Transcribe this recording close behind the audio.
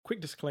Quick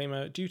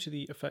disclaimer, due to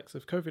the effects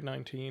of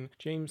COVID-19,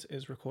 James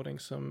is recording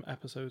some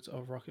episodes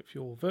of Rocket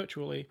Fuel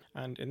virtually,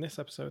 and in this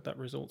episode that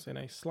results in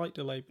a slight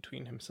delay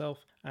between himself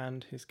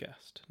and his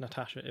guest.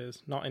 Natasha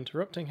is not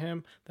interrupting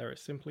him, there is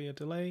simply a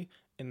delay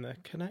in the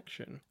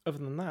connection. Other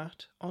than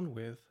that, on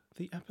with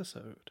the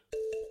episode.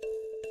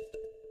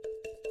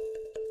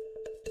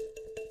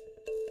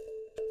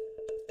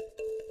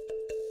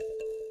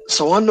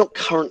 So I'm not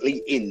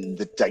currently in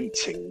the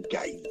dating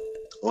game.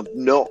 I've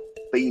not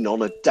been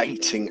on a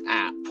dating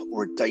app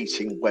or a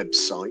dating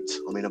website.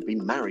 I mean, I've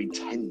been married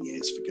 10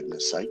 years, for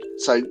goodness sake.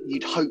 So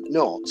you'd hope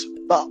not.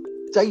 But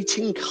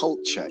dating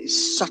culture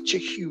is such a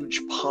huge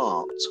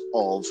part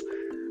of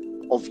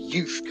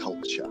youth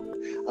culture.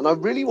 And I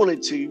really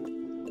wanted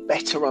to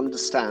better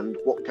understand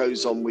what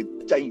goes on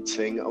with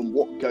dating and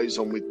what goes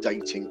on with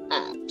dating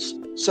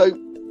apps. So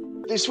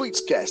this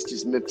week's guest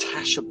is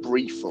Natasha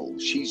Briefel.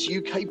 She's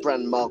UK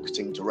Brand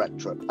Marketing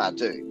Director at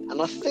Badoo.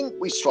 And I think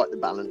we strike the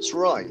balance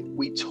right.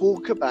 We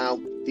talk about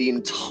the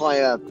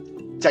entire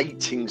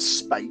dating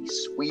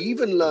space. We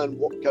even learn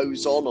what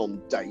goes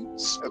on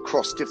dates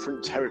across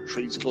different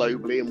territories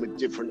globally and with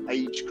different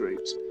age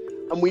groups.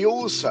 And we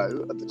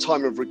also, at the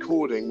time of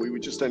recording, we were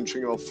just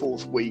entering our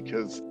 4th week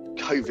of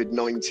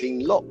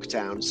COVID-19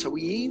 lockdown. So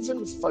we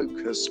even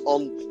focus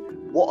on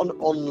what an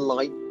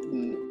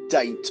online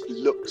date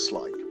looks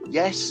like.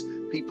 Yes,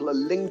 people are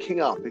linking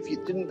up. If you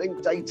didn't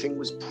think dating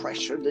was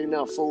pressured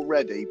enough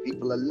already,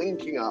 people are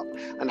linking up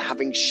and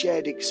having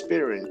shared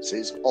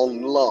experiences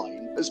online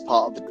as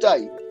part of the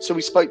date. So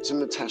we spoke to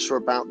Natasha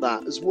about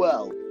that as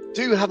well.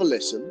 Do have a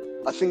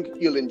listen. I think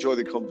you'll enjoy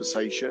the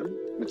conversation.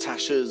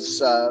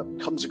 Natasha's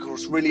comes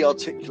across really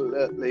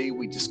articulately.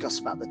 We discuss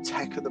about the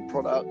tech of the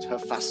product, her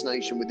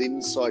fascination with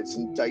insights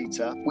and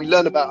data. We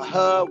learn about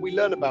her, we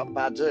learn about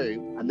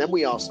Badoo, and then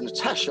we ask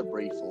Natasha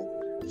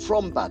Briefel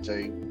from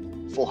Badoo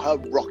for her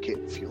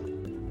rocket fuel.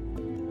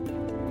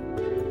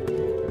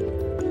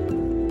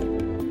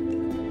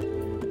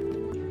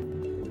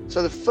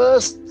 So the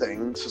first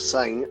thing to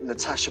say,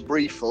 Natasha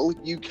Briefel,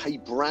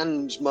 UK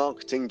Brand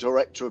Marketing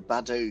Director of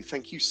Badoo,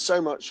 thank you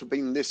so much for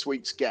being this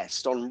week's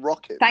guest on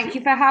Rocket Thank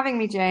you for having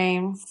me,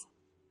 James.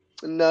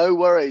 No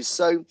worries.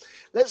 So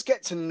let's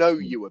get to know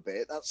you a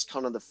bit. That's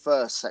kind of the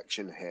first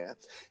section here.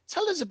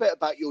 Tell us a bit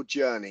about your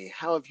journey.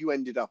 How have you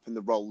ended up in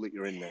the role that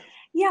you're in now?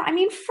 Yeah, I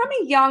mean, from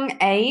a young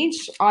age,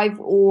 I've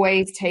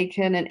always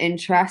taken an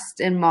interest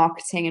in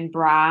marketing and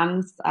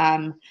brands.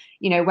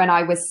 When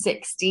I was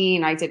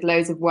 16, I did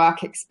loads of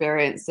work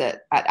experience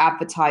at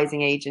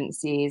advertising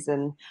agencies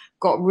and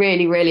got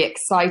really, really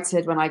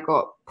excited when I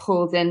got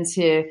pulled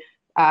into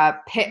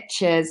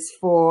pitches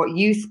for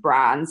youth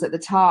brands at the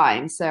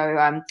time.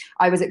 So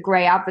I was at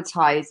Grey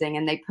Advertising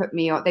and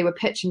they were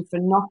pitching for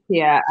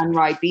Nokia and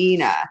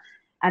Ribena.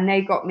 And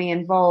they got me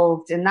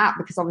involved in that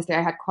because obviously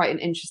I had quite an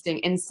interesting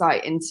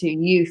insight into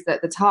youth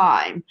at the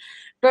time.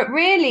 But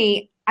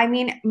really, I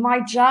mean,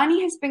 my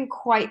journey has been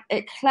quite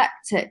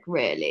eclectic,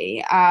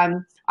 really. I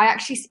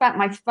actually spent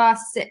my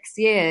first 6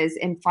 years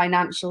in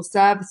financial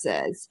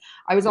services.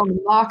 I was on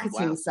the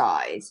marketing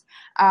side.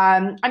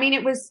 I mean,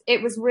 it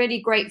was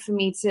really great for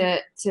me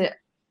to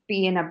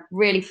be in a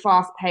really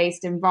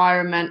fast-paced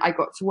environment. I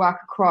got to work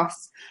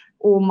across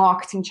all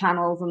marketing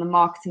channels and the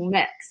marketing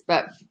mix,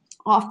 but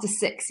after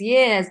 6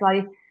 years,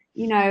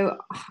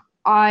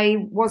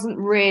 I wasn't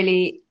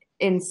really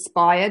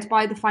inspired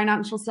by the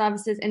financial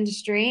services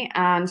industry,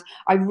 and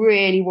I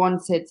really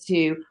wanted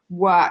to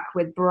work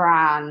with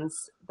brands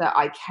that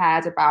I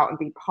cared about and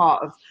be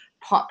part of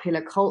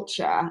popular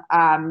culture.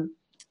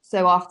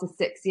 So after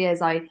 6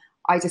 years, I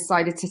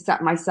decided to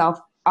set myself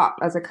up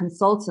as a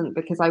consultant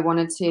because I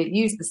wanted to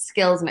use the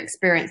skills and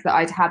experience that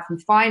I'd had from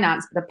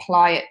finance, but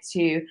apply it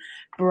to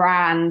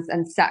brands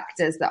and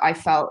sectors that I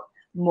felt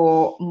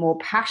more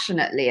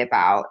passionately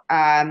about.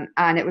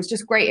 And it was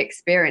just great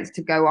experience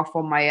to go off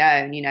on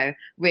my own,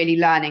 really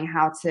learning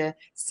how to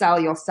sell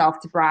yourself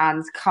to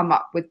brands, come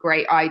up with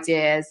great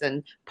ideas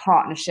and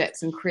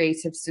partnerships and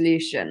creative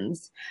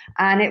solutions.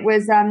 And it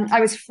was, I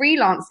was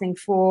freelancing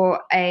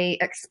for a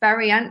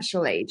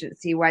experiential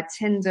agency where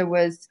Tinder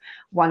was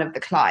one of the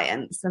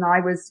clients, and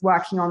I was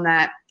working on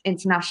their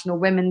International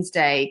Women's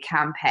Day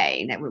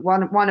campaign. It was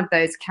one of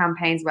those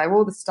campaigns where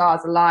all the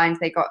stars aligned.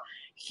 They got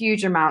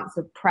huge amounts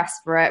of press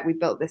for it. We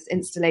built this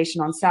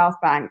installation on South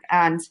Bank,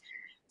 and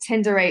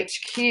Tinder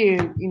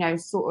HQ,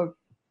 sort of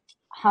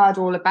heard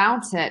all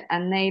about it.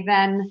 And they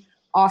then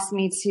asked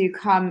me to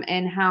come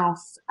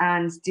in-house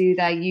and do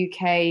their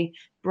UK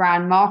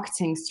brand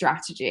marketing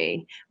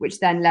strategy, which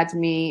then led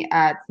me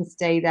to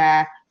stay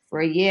there for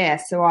a year.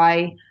 So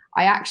I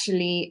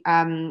actually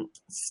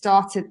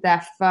started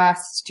their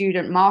first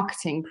student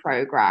marketing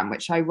program,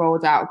 which I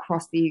rolled out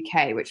across the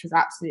UK, which was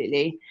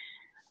absolutely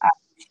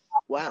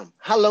wow.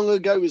 How long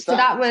ago was that? So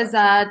that was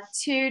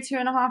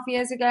 2.5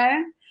 years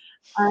ago.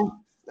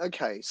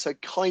 Okay, so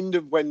kind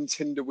of when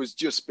Tinder was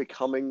just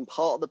becoming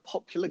part of the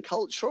popular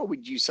culture, or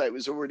would you say it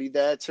was already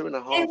there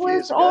 2.5 It was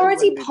years ago?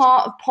 already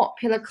part of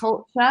popular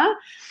culture,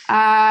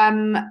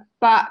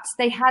 but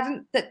they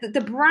hadn't.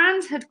 The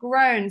brand had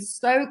grown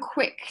so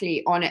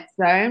quickly on its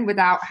own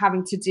without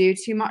having to do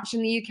too much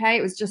in the UK.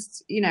 It was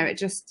just, it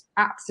just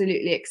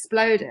absolutely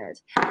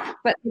exploded.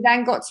 But they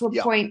then got to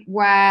a point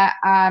where,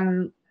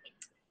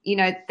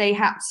 they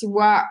had to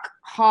work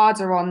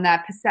harder on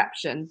their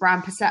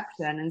brand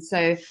perception. And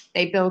so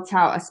they built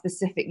out a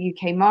specific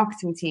UK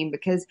marketing team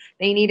because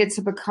they needed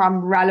to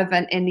become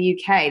relevant in the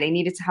UK. They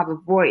needed to have a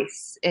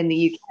voice in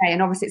the UK.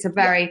 And obviously it's a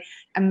very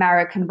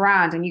American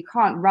brand and you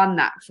can't run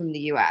that from the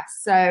US.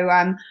 So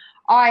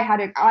I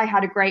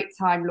had a great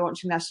time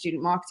launching their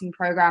student marketing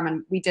program,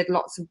 and we did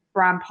lots of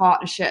brand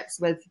partnerships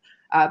with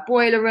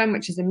Boiler Room,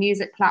 which is a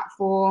music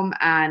platform,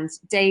 and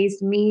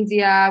Dazed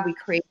Media. We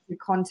created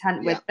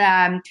content with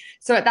them.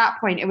 So at that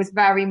point, it was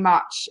very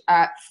much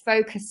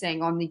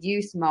focusing on the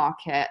youth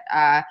market,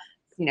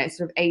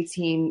 sort of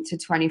 18 to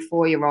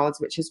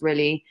 24-year-olds, which is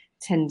really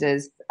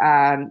Tinder's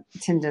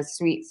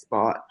sweet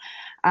spot.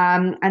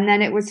 And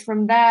then it was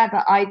from there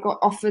that I got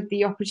offered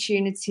the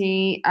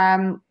opportunity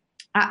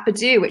at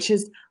Badoo, which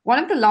is one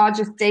of the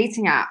largest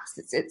dating apps.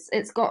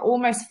 It's got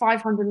almost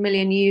 500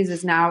 million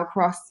users now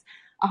across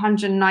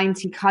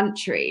 190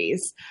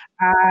 countries.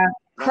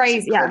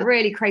 Crazy,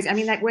 really crazy. I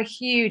mean, we're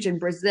huge in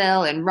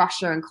Brazil, in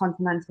Russia, and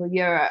continental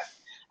Europe.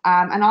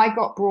 And I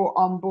got brought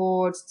on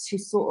board to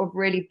sort of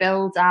really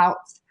build out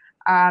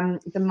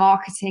the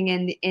marketing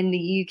in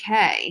the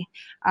UK.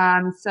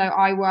 So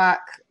I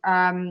work,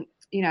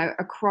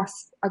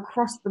 across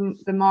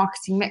the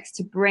marketing mix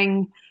to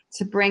bring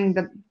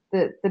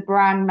the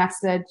brand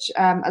message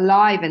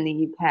alive in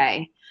the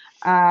UK.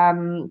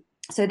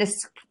 So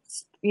this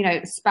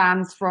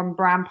spans from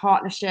brand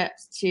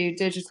partnerships to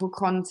digital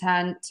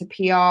content to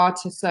PR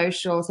to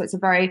social. So it's a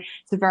very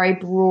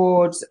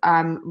broad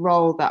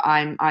role that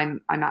I'm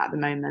at the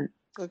moment.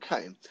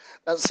 Okay,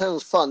 that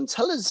sounds fun.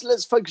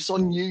 Let's focus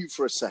on you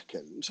for a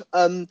second.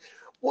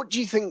 What do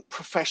you think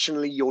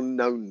professionally you're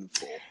known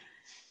for?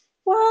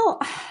 Well,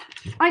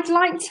 I'd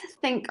like to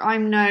think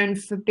I'm known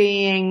for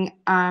being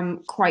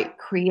quite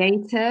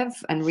creative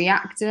and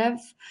reactive.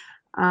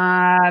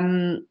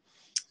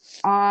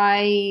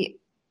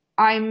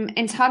 I'm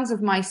in terms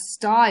of my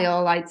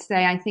style, I'd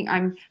say I think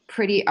I'm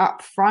pretty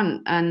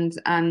upfront and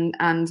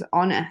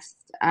honest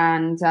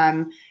and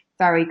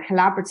very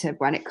collaborative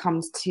when it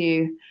comes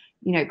to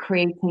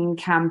creating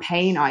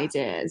campaign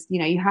ideas.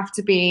 You have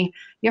to be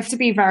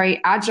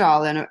very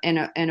agile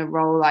in a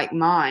role like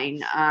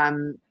mine.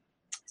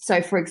 So,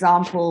 for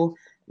example,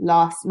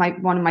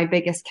 one of my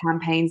biggest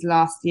campaigns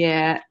last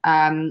year.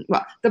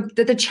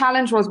 The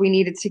challenge was we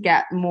needed to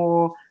get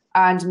more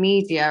earned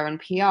media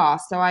and PR.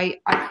 So I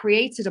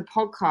created a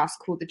podcast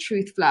called The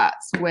Truth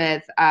Flirts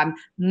with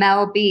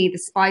Mel B, the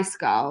Spice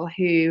Girl,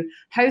 who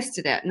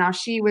hosted it. Now,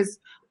 she was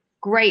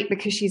great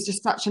because she's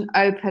just such an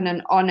open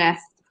and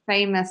honest,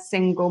 famous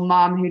single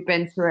mom who'd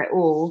been through it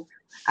all,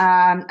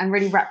 and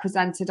really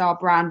represented our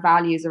brand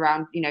values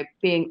around,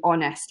 being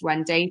honest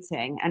when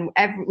dating. And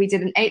we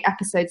did an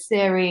 8-episode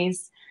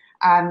series.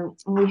 And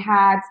we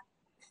had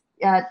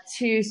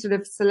 2 sort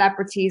of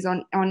celebrities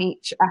on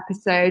each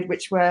episode,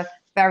 which were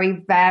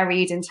very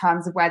varied in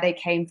terms of where they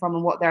came from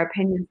and what their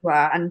opinions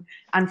were. And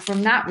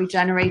from that, we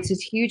generated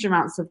huge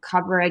amounts of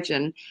coverage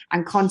and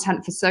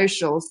content for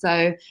social.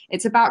 So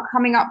it's about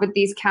coming up with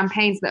these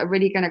campaigns that are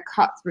really going to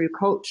cut through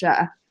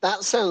culture.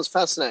 That sounds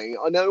fascinating.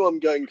 I know I'm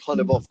going kind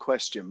of off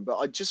question, but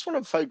I just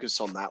want to focus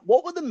on that.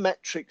 What were the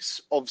metrics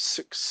of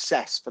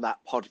success for that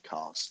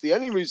podcast? The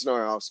only reason I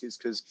ask is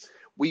because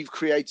we've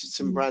created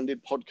some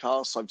branded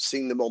podcasts. I've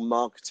seen them on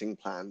marketing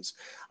plans.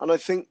 And I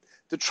think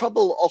the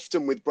trouble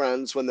often with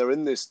brands when they're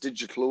in this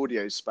digital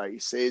audio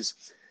space is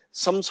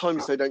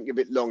sometimes they don't give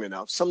it long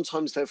enough.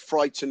 Sometimes they're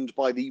frightened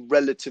by the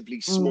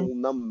relatively small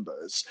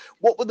numbers.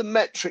 What were the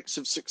metrics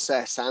of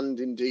success?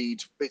 And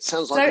indeed, it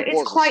sounds like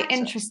it's quite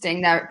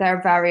interesting. There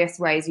are various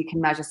ways you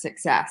can measure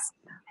success.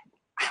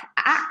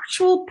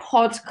 Actual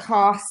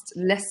podcast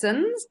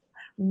listens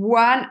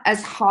weren't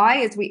as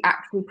high as we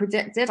actually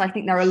predicted. I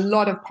think there are a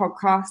lot of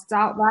podcasts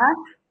out there,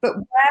 but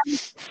when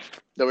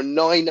there are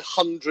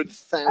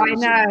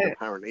 900,000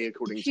 apparently,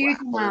 according to huge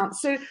amount.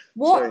 So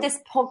what this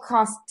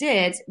podcast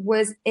did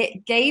was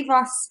it gave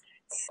us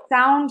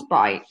sound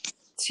bites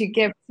to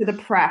give to the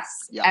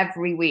press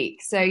every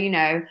week. So,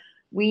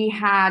 we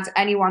had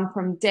anyone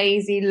from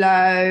Daisy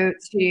Lowe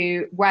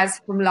to Wes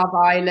from Love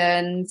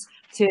Island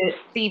to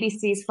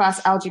BBC's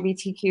first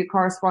LGBTQ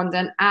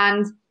correspondent.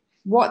 And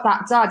what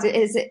that does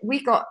is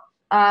we got,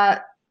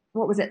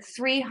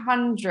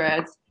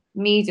 300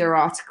 media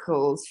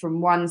articles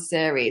from one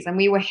series, and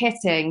we were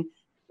hitting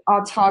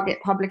our target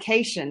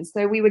publications.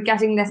 So we were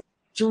getting this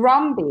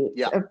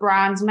drumbeat of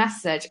brand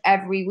message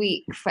every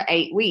week for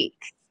 8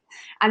 weeks.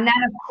 And then,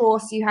 of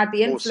course, you had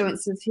the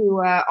influencers who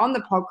were on the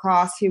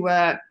podcast who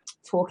were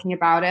talking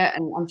about it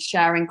and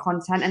sharing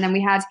content. And then we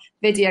had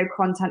video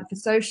content for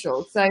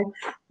social. So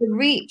the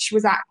reach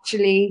was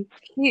actually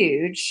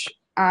huge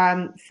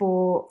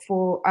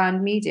for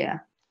earned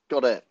media.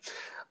 Got it.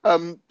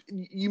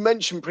 You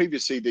mentioned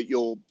previously that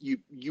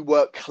you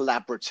work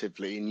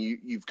collaboratively and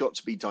you've got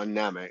to be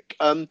dynamic.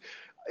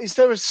 Is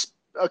there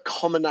a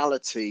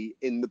commonality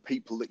in the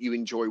people that you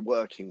enjoy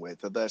working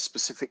with? Are there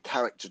specific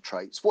character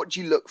traits? What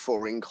do you look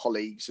for in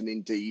colleagues and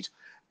indeed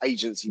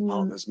agency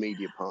partners,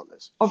 media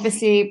partners?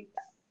 Obviously,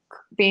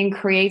 being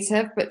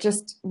creative, but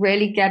just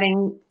really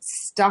getting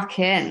stuck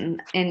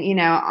in.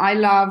 I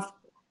love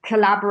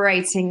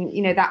collaborating,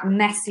 that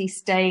messy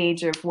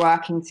stage of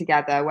working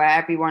together where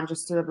everyone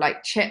just sort of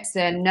like chips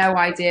in. No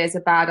idea is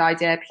a bad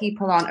idea.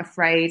 People aren't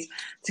afraid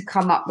to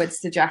come up with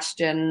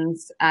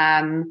suggestions,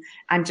 and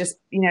just,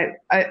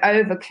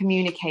 over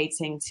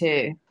communicating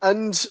too.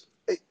 And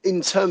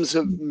in terms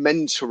of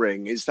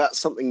mentoring, is that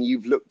something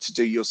you've looked to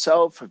do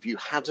yourself? Have you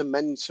had a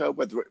mentor,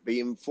 whether it be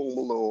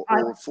informal or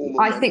a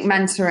formal? I think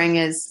mentoring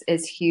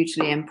is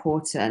hugely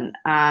important.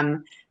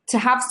 To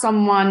have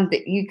someone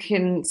that you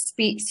can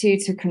speak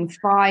to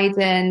confide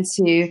in,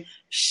 to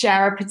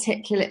share a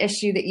particular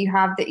issue that you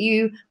have that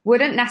you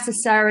wouldn't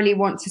necessarily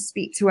want to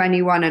speak to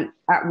anyone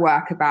at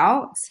work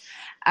about.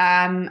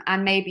 And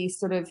maybe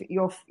sort of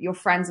your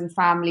friends and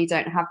family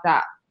don't have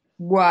that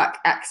work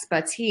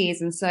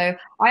expertise. And so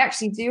I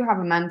actually do have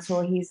a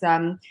mentor. He's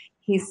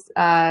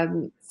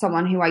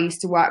someone who I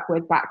used to work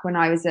with back when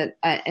I was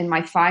in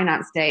my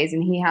finance days,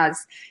 and he has,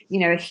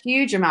 a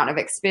huge amount of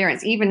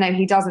experience. Even though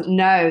he doesn't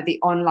know the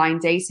online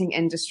dating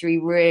industry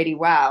really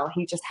well,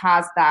 he just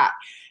has that,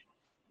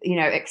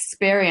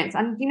 experience.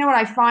 And what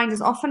I find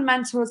is often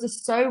mentors are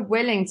so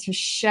willing to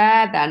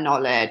share their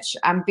knowledge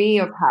and be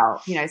of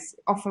help.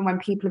 Often when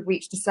people have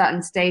reached a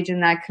certain stage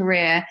in their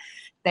career,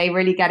 they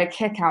really get a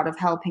kick out of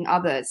helping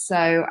others.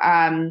 So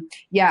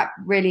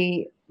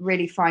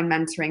really find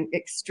mentoring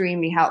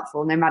extremely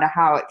helpful, no matter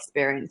how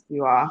experienced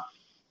you are.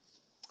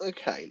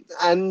 Okay.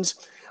 And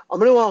I'm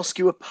going to ask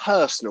you a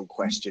personal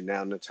question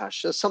now,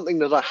 Natasha, something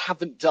that I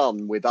haven't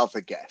done with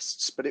other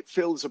guests, but it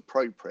feels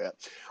appropriate.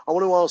 I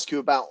want to ask you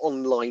about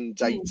online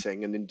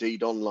dating and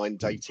indeed online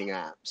dating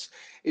apps.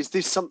 Is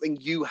this something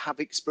you have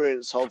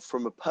experience of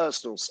from a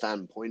personal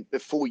standpoint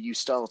before you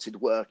started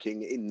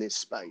working in this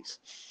space?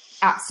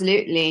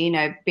 Absolutely.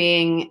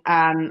 Being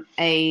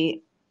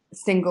a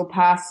single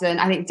person,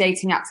 I think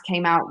dating apps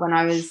came out when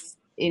I was,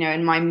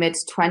 in my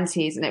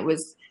mid-20s, and it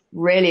was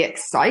really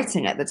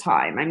exciting at the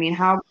time. I mean,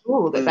 how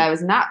cool that there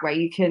was an app where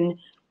you can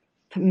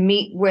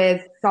meet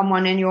with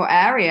someone in your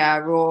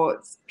area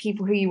or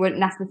people who you wouldn't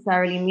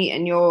necessarily meet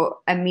in your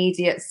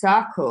immediate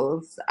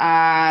circles.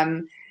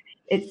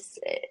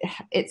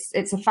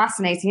 It's a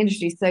fascinating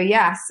industry. So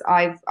yes,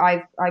 I've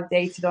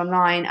dated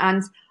online,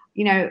 and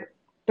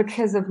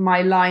because of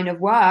my line of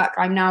work,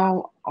 I'm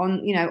now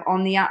on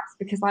the apps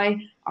because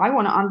I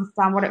want to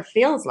understand what it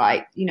feels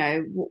like,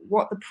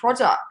 what the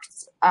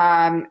product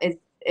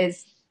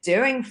is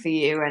doing for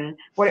you, and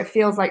what it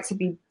feels like to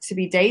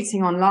be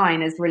dating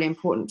online is really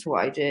important to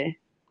what I do.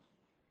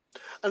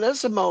 And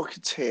as a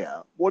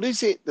marketeer, what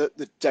is it that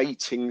the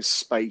dating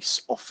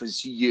space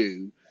offers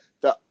you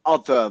that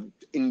other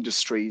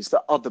industries,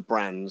 that other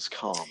brands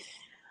can't?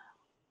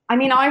 I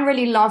mean, I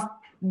really love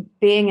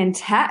being in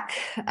tech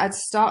to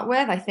start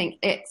with. I think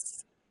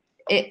it's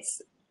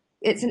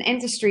an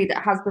industry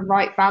that has the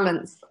right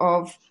balance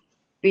of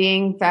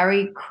being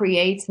very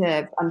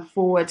creative and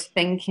forward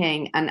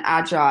thinking and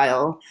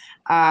agile.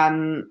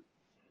 And,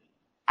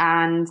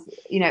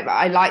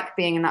 I like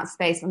being in that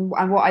space. And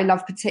what I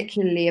love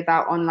particularly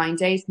about online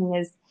dating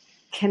is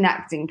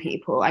connecting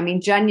people. I mean,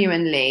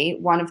 genuinely,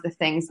 one of the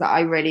things that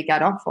I really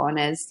get off on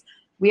is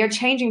we are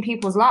changing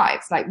people's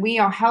lives. Like, we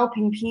are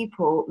helping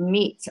people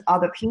meet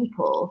other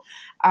people,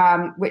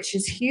 which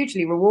is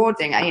hugely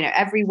rewarding.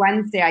 Every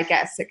Wednesday I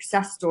get a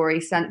success story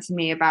sent to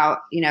me about,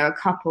 a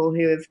couple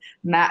who have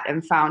met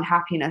and found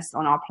happiness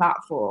on our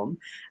platform.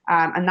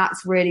 And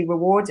that's really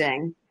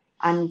rewarding.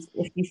 And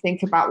if you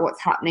think about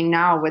what's happening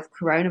now with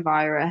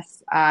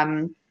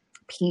coronavirus,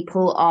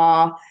 people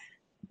are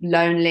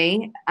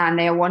lonely and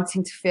they are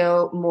wanting to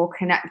feel more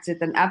connected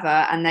than ever,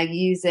 and they're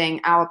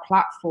using our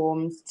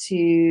platforms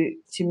to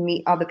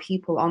meet other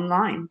people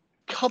online.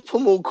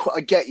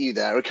 I get you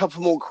there. A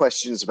couple more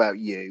questions about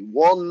you.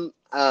 One,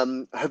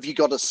 have you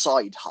got a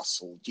side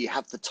hustle? Do you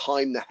have the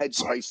time, the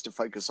headspace to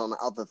focus on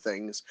other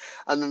things?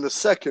 And then the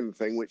second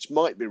thing, which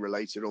might be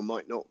related or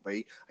might not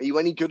be, are you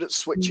any good at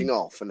switching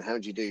off, and how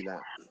do you do that?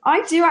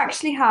 I do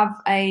actually have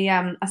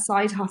a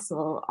side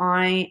hustle.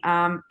 I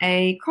am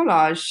a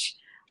collage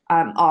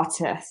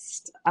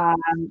artist.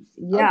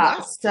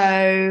 Wow.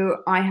 So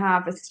I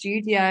have a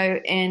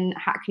studio in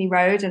Hackney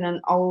Road in an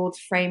old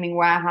framing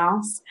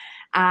warehouse,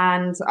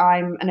 and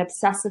I'm an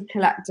obsessive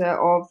collector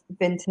of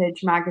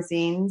vintage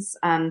magazines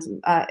and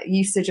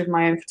usage of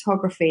my own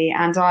photography,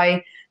 and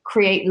I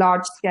create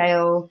large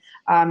scale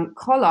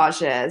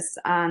collages.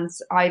 And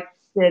I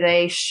did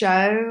a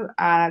show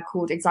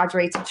called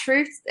Exaggerated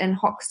Truths in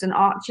Hoxton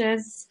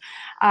Arches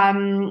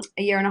a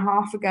year and a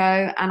half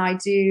ago, and I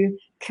do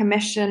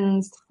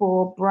commissions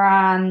for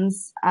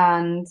brands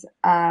and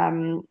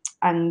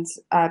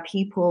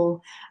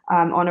people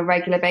on a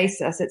regular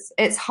basis.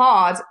 It's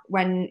hard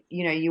when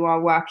you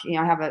are working.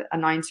 I have a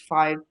 9 to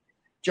 5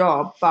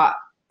 job, but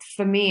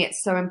for me,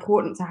 it's so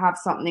important to have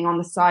something on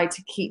the side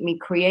to keep me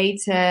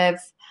creative,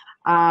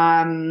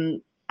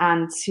 and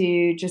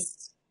to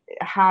just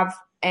have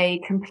a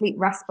complete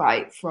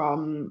respite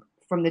from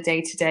the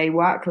day-to-day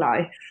work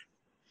life.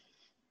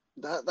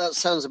 That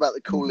sounds about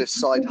the coolest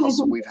side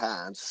hustle we've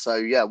had. So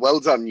yeah, well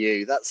done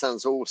you. That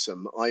sounds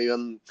awesome. I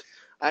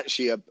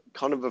actually a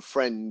kind of a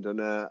friend,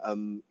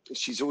 and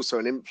she's also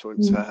an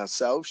influencer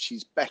herself.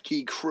 She's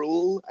Becky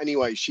Cruel.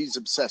 Anyway, she's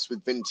obsessed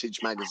with vintage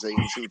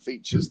magazines and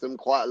features them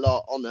quite a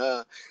lot on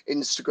her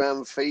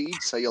Instagram feed.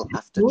 So you'll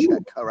have to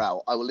check her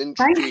out. I will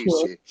introduce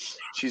you.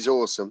 She's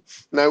awesome.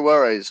 No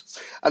worries.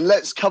 And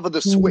let's cover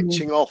the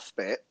switching off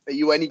bit. Are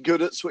you any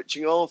good at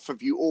switching off?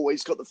 Have you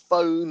always got the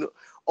phone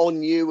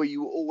on you? Are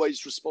you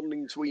always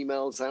responding to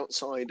emails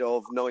outside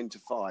of 9 to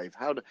 5?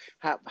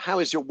 How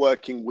is your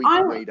working week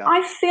made up?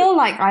 I feel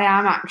like I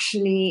am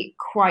actually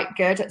quite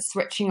good at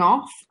switching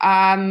off.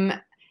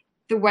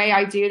 The way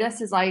I do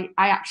this is I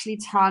actually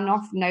turn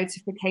off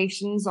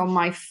notifications on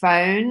my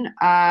phone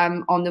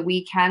on the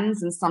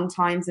weekends and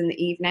sometimes in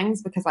the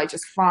evenings, because I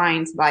just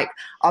find like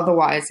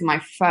otherwise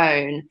my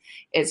phone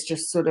is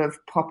just sort of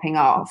popping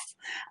off.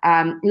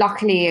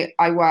 Luckily,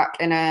 I work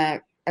in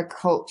a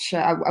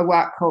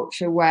work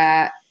culture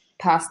where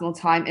personal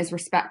time is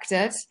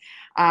respected,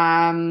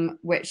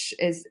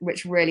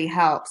 which really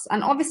helps.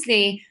 And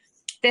obviously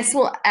this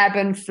will ebb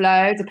and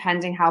flow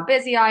depending how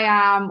busy I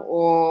am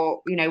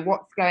or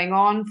what's going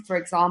on. For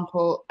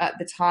example, at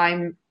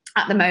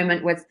the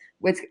moment with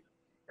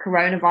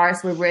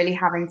coronavirus, we're really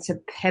having to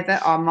pivot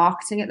our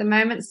marketing at the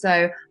moment.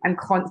 So I'm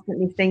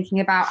constantly thinking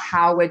about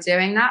how we're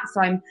doing that.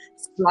 So I'm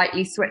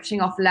slightly switching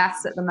off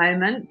less at the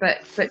moment, but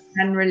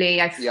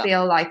generally I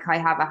feel like I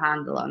have a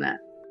handle on it.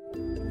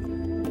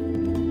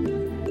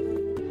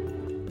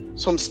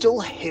 So I'm still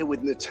here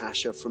with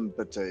Natasha from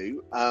Badoo.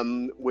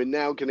 We're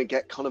now going to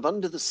get kind of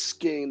under the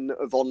skin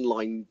of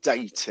online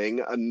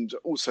dating and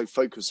also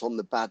focus on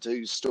the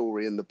Badoo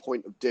story and the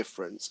point of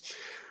difference.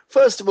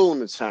 First of all,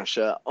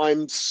 Natasha,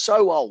 I'm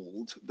so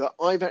old that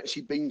I've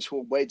actually been to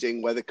a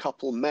wedding where the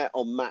couple met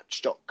on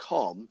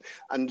Match.com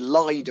and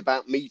lied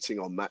about meeting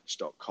on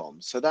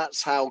Match.com. So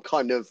that's how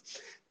kind of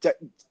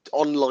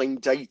online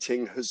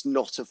dating has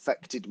not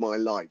affected my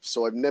life.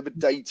 So I've never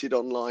dated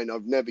online.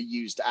 I've never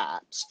used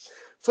apps.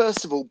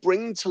 First of all,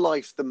 bring to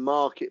life the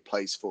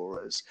marketplace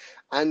for us,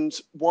 and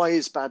why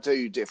is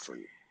Badoo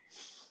different?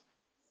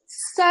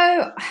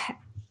 So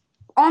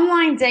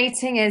online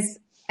dating is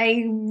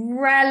a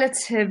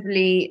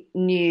relatively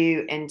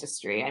new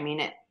industry. I mean,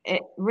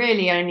 it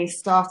really only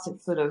started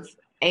sort of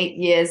 8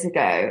 years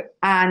ago.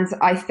 And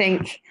I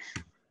think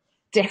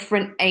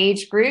different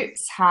age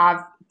groups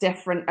have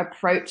different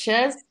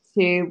approaches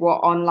to what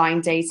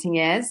online dating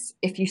is.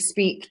 If you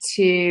speak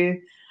to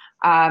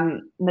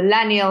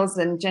millennials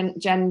and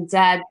Gen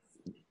Z,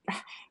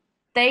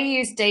 they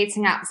use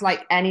dating apps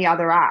like any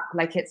other app.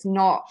 Like it's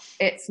not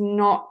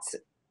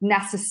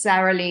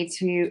necessarily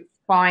to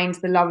find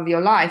the love of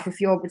your life.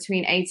 If you're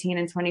between 18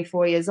 and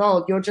 24 years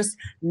old, you're just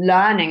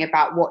learning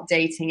about what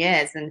dating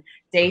is, and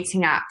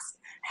dating apps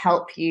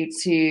help you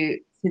to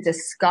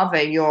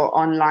discover your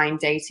online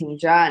dating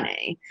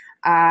journey.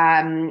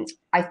 I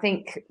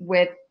think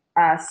with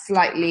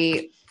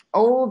slightly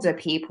older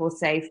people,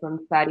 say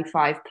from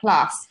 35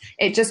 plus,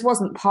 it just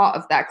wasn't part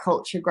of their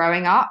culture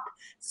growing up.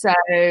 So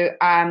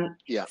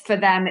for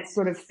them, it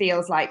sort of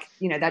feels like,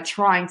 they're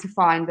trying to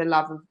find the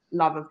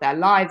love of their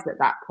lives at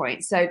that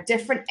point. So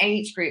different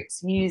age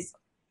groups use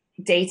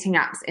dating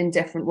apps in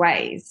different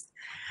ways.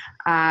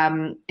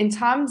 In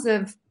terms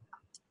of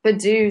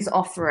Badoo's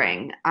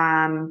offering,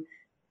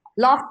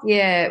 last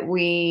year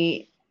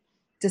we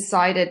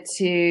decided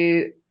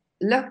to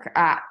look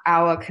at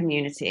our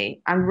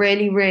community and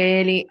really,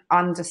 really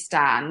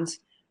understand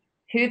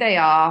who they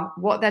are,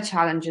 what their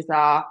challenges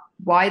are,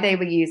 why they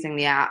were using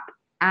the app.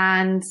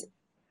 And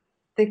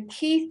the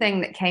key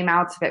thing that came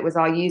out of it was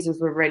our users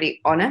were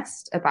really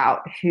honest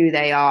about who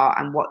they are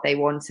and what they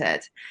wanted.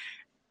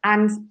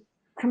 And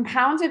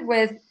compounded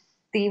with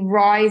the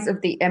rise of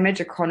the image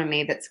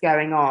economy that's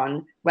going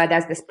on, where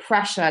there's this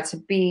pressure to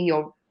be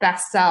your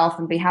best self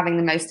and be having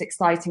the most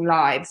exciting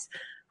lives,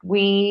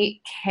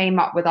 we came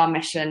up with our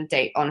mission,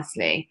 Date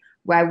Honestly,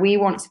 where we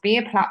want to be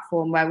a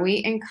platform where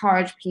we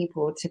encourage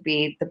people to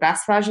be the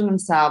best version of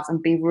themselves and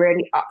be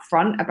really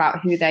upfront about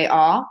who they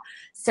are.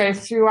 So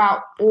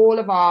throughout all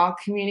of our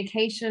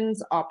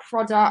communications, our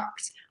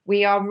product,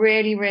 we are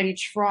really, really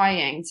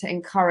trying to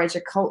encourage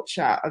a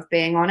culture of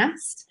being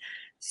honest.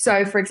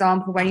 So, for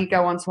example, when you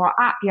go onto our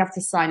app, you have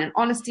to sign an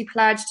honesty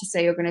pledge to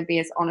say you're going to be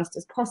as honest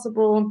as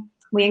possible.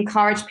 We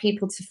encourage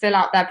people to fill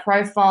out their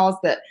profiles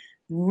that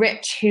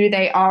rich who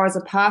they are as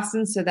a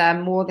person, so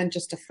they're more than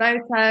just a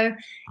photo.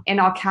 In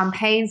our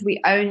campaigns, we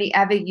only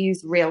ever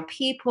use real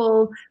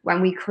people.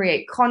 When we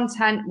create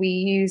content, we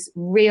use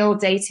real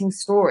dating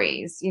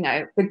stories,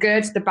 the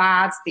good, the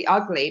bad, the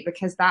ugly,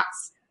 because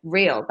that's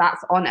real,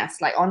 that's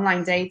honest. Like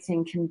online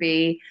dating can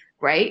be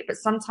great, but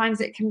sometimes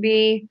it can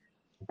be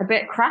a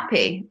bit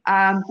crappy.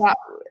 But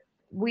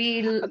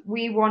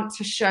we want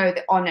to show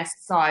the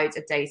honest side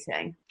of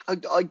dating.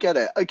 I get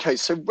it. Okay,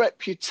 so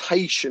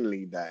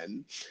reputationally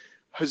then,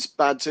 has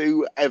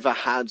Badoo ever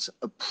had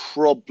a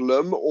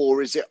problem,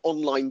 or is it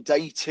online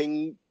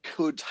dating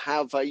could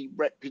have a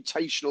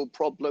reputational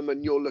problem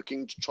and you're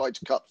looking to try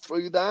to cut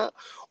through that?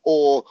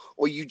 Or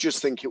you just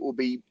think it will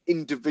be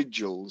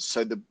individuals,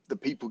 so the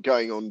people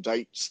going on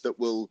dates that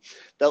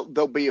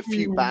there'll be a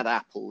few bad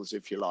apples,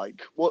 if you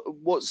like.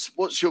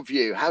 What's your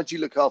view? How do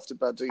you look after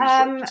Badoo's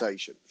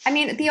reputation? I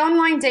mean, the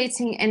online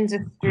dating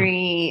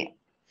industry,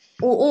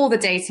 or all the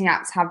dating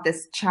apps, have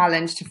this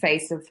challenge to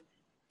face of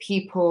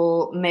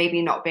people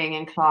maybe not being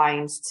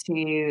inclined to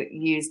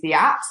use the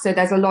app. So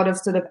there's a lot of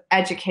sort of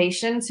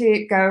education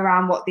to go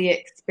around what the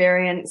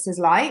experience is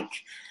like.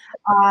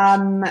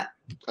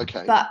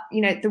 Okay. But,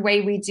 the way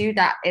we do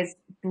that is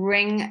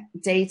bring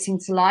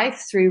dating to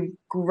life through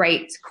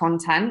great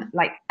content.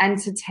 Like,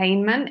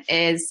 entertainment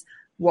is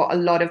what a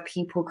lot of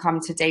people come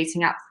to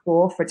dating apps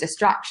for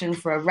distraction,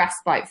 for a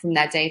respite from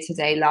their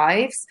day-to-day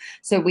lives.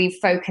 So we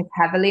focus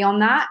heavily on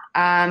that.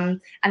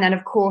 And then,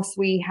 of course,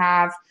 we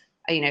have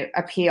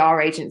a PR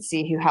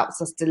agency who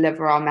helps us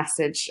deliver our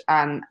message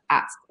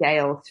at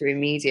scale through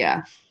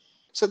media.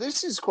 So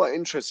this is quite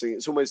interesting.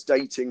 It's almost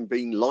dating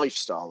being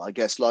lifestyle. I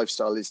guess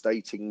lifestyle is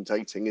dating,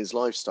 dating is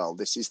lifestyle.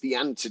 This is the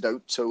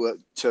antidote to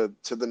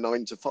the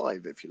 9 to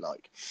 5, if you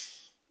like.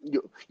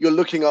 You're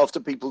looking after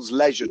people's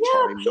leisure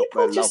time, not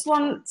their love just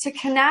time. Want to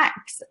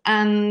connect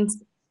and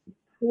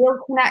feel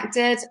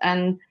connected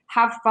and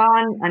have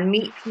fun and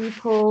meet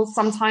people.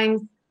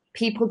 Sometimes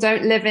people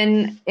don't live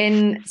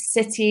in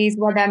cities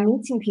where they're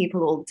meeting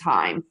people all the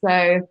time.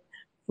 So,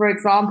 for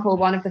example,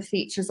 one of the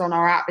features on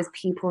our app is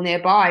People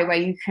Nearby, where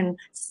you can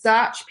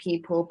search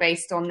people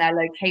based on their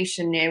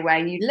location near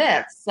where you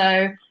live.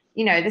 So,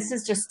 this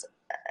is just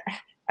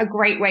a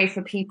great way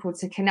for people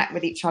to connect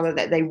with each other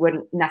that they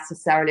wouldn't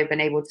necessarily have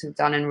been able to have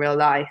done in real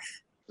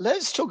life.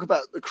 Let's talk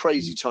about the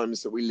crazy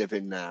times that we live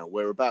in now.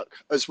 We're about,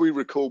 as we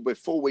recall, we're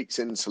 4 weeks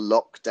into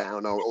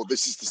lockdown, or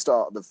this is the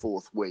start of the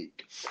 4th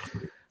week.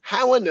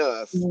 How on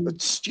earth, a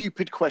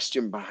stupid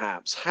question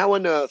perhaps, how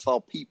on earth are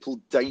people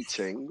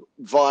dating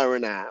via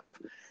an app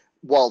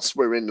whilst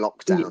we're in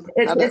lockdown?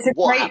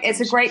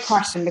 It's a great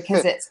question,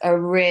 because it's a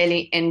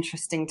really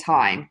interesting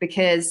time.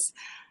 Because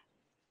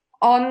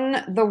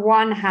on the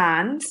one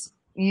hand,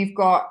 you've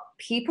got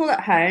people at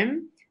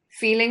home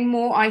feeling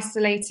more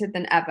isolated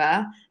than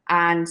ever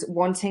and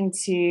wanting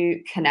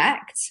to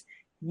connect,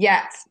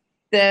 yet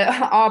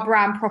our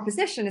brand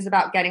proposition is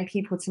about getting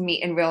people to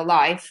meet in real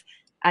life,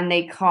 and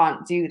they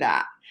can't do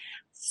that.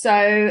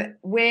 So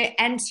we're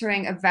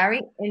entering a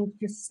very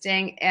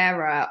interesting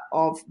era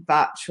of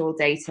virtual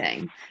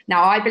dating.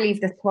 Now, I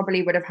believe this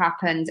probably would have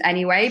happened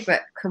anyway,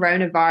 but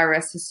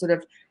coronavirus has sort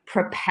of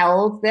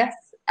propelled this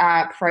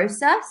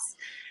process.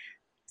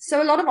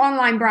 So a lot of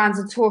online brands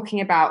are talking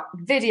about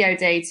video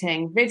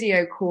dating,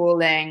 video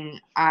calling,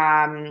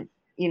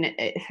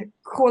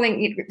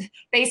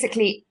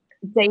 basically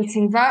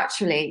dating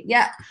virtually.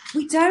 Yet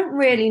we don't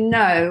really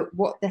know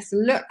what this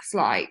looks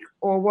like,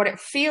 or what it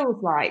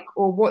feels like,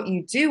 or what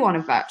you do on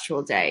a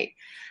virtual date.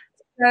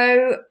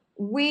 So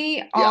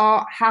we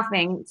are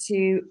having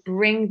to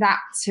bring that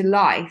to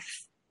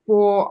life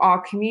for our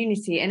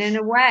community, and in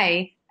a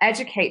way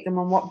educate them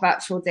on what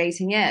virtual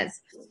dating is.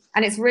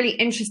 And it's really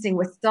interesting.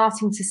 We're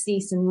starting to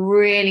see some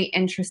really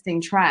interesting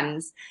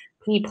trends.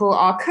 People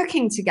are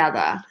cooking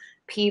together.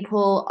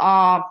 People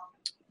are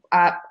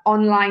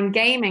online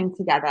gaming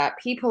together.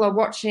 People are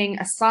watching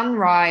a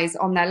sunrise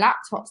on their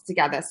laptops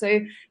together.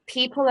 So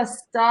people are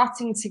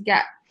starting to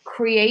get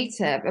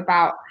creative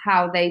about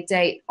how they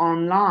date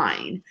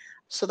online.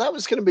 So that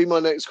was going to be my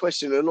next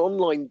question. An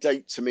online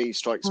date to me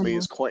strikes me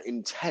as quite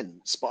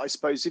intense, but I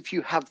suppose if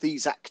you have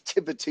these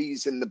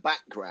activities in the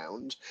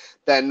background,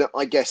 then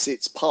I guess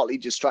it's partly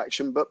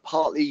distraction, but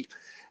partly,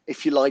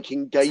 if you like,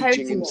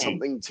 engaging in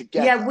something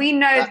together. Yeah, we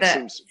know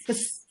that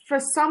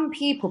for some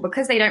people,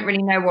 because they don't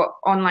really know what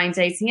online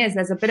dating is,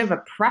 there's a bit of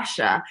a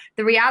pressure.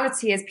 The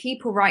reality is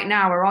people right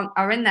now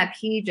are in their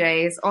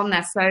PJs on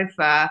their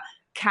sofa,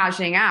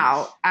 cashing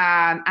out.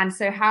 And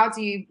so how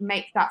do you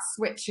make that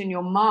switch in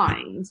your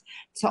mind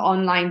to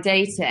online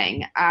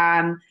dating?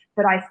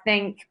 But I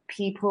think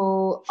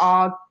people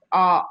are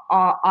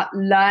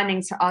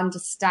learning to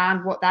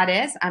understand what that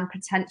is, and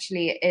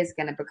potentially it is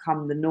going to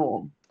become the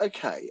norm.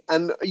 Okay.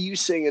 And are you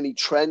seeing any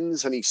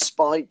trends, any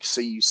spikes?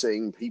 Are you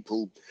seeing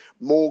people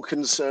more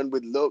concerned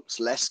with looks,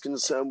 less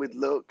concerned with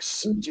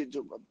looks?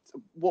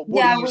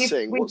 What are you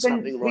seeing? What's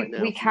happening right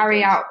now? We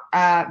carry out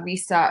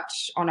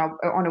research on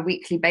a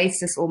weekly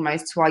basis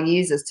almost to our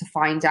users to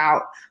find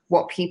out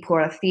what people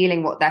are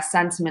feeling, what their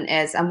sentiment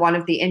is. And one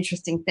of the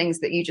interesting things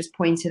that you just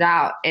pointed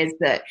out is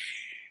that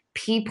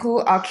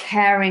people are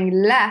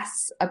caring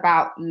less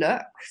about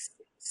looks,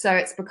 so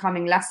it's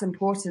becoming less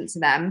important to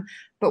them.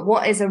 But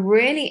what is a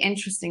really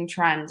interesting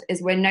trend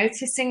is we're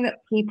noticing that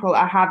people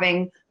are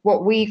having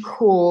what we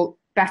call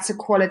better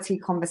quality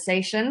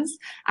conversations.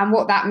 And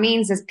what that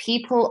means is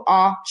people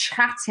are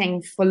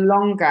chatting for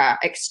longer,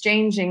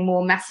 exchanging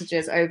more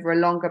messages over a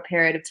longer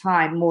period of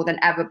time, more than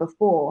ever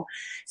before.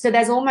 So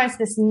there's almost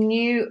this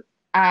new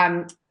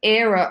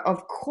era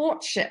of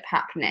courtship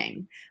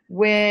happening.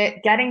 We're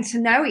getting to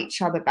know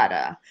each other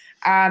better.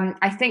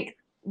 I think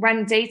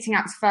when dating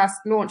apps first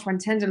launched, when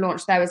Tinder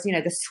launched, there was,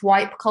 the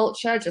swipe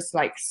culture, just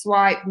like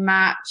swipe,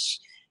 match,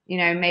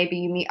 maybe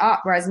you meet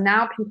up. Whereas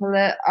now people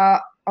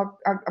are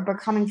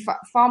becoming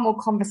far more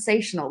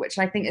conversational, which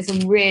I think is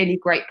a really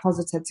great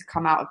positive to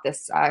come out of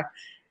this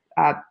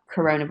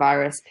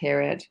coronavirus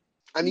period.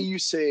 And you're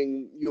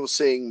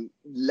seeing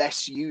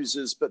less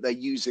users, but they're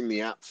using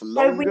the app for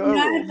longer, so we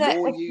know that or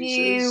more if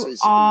users?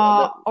 you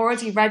are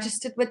already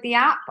registered with the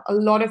app, a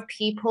lot of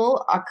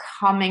people are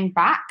coming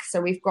back. So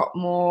we've got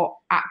more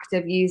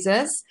active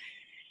users.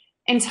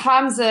 In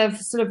terms of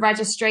sort of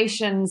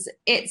registrations,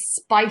 it's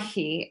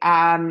spiky.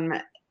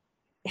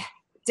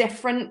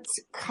 Different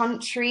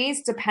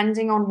countries,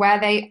 depending on where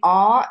they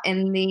are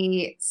in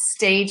the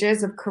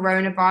stages of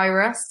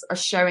coronavirus, are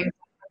showing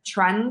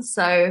trends.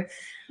 So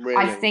really?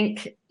 I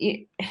think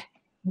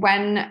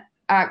when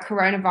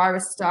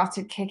coronavirus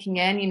started kicking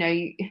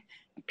in,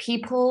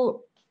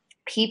 people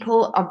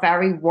are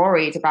very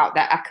worried about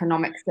their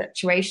economic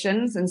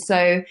situations. And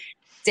so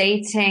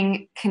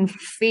dating can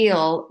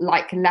feel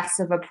like less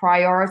of a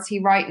priority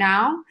right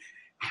now.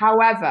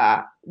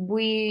 However,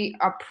 we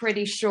are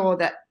pretty sure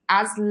that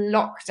as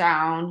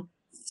lockdown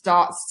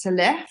starts to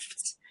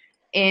lift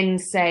in,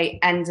 say,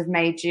 end of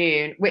May,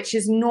 June, which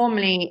is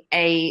normally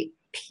a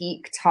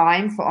peak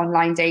time for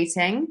online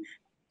dating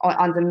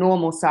under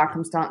normal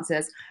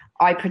circumstances,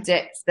 I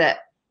predict that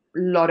a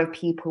lot of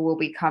people will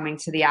be coming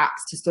to the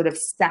apps to sort of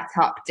set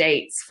up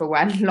dates for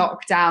when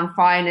lockdown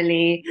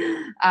finally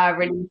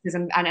releases,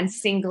 and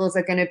singles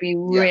are going to be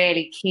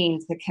really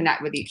keen to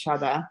connect with each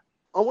other.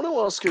 I want to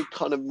ask a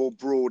kind of more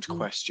broad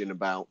question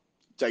about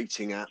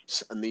dating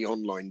apps and the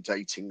online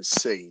dating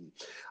scene.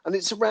 And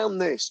it's around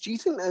this. Do you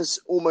think there's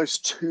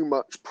almost too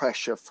much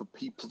pressure for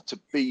people to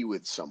be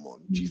with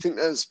someone? Do you think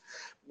there's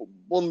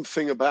one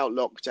thing about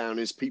lockdown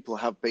is people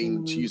have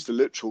been, to use the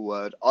literal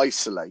word,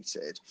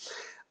 isolated?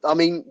 I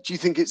mean, do you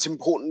think it's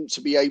important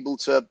to be able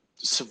to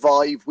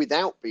survive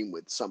without being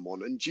with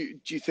someone? And do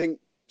you think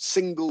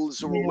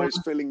singles are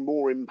almost feeling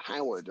more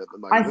empowered at the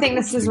moment? I think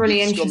this is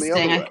really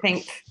interesting. I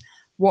think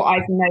what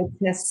I've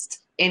noticed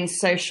in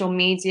social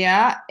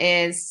media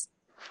is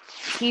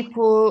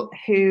people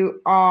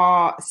who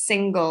are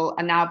single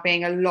are now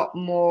being a lot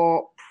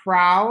more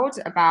proud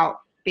about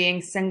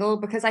being single,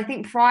 because I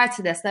think prior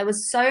to this, there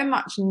was so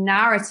much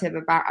narrative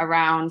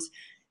around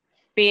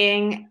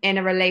being in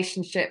a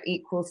relationship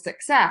equals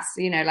success.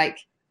 Like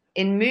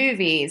in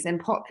movies, in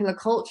popular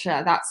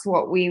culture, that's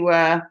what we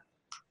were,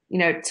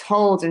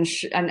 told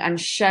and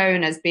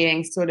shown as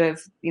being sort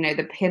of,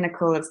 the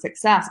pinnacle of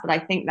success. But I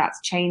think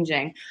that's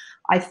changing.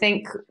 I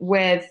think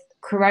with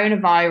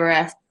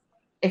coronavirus,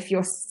 if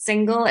you're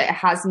single, it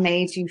has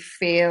made you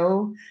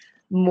feel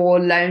more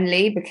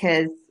lonely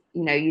because,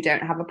 you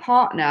don't have a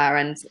partner.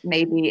 And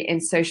maybe in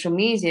social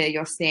media,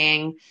 you're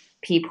seeing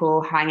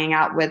people hanging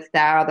out with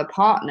their other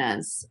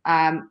partners.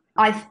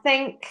 I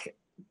think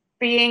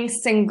being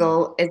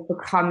single is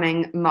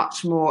becoming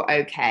much more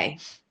okay.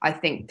 I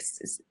think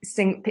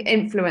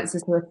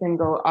influencers who are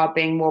single are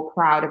being more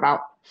proud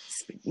about,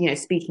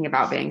 speaking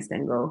about being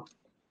single.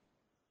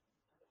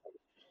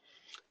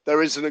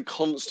 There isn't a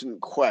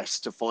constant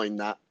quest to find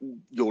that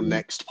your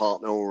next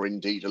partner or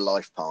indeed a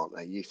life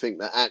partner. You think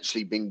that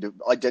actually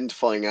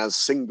identifying as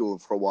single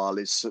for a while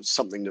is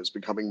something that's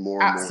becoming more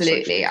and more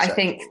Absolutely. I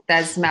think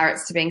there's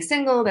merits to being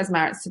single, there's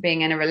merits to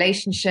being in a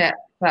relationship,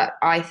 but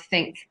I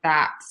think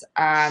that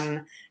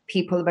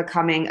people are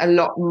becoming a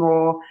lot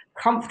more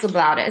comfortable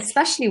about it,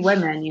 especially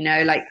women.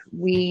 Like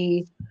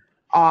we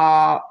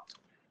are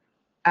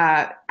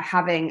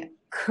having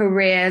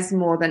careers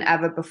more than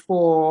ever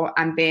before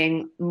and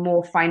being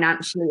more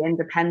financially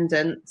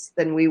independent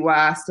than we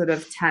were sort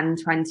of 10,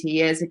 20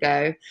 years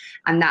ago.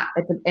 And that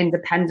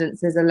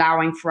independence is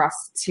allowing for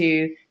us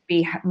to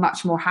be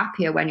much more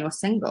happier when you're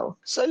single.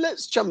 So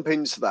let's jump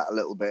into that a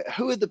little bit.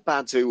 Who are the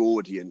Badoo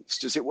audience?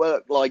 Does it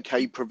work like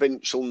a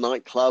provincial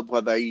nightclub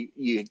where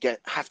you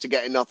have to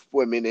get enough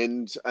women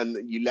in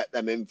and you let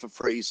them in for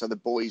free so the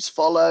boys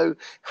follow?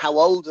 How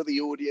old are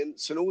the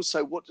audience? And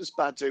also, what does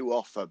Badoo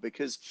offer?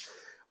 Because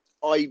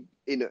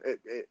in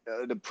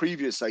a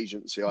previous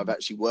agency, I've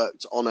actually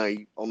worked on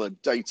a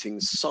dating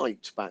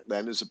site back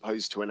then as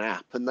opposed to an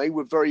app, and they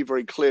were very,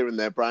 very clear in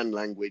their brand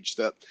language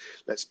that,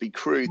 let's be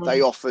crude,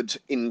 they offered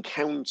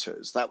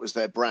encounters. That was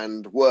their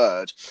brand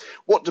word.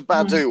 What do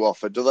Badoo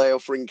offer? Do they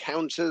offer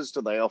encounters?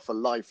 Do they offer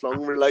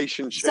lifelong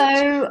relationships?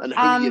 So, and who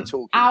are you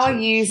talking our to?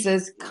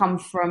 users come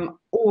from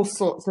all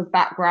sorts of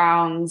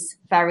backgrounds,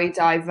 very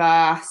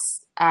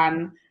diverse.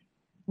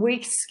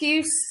 We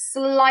skew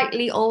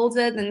slightly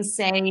older than,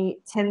 say,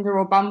 Tinder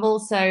or Bumble.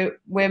 So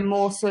we're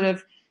more sort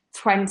of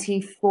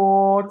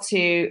 24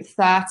 to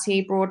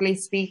 30, broadly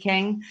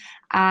speaking.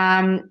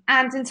 And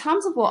in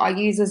terms of what our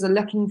users are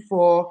looking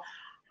for,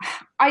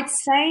 I'd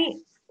say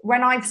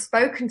when I've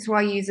spoken to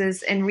our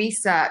users in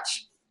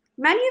research,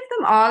 many of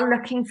them are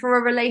looking for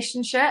a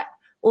relationship,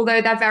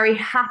 although they're very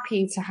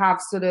happy to have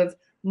sort of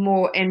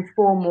more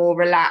informal,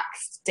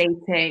 relaxed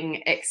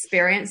dating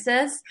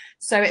experiences.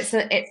 So it's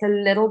a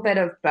little bit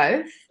of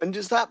both. And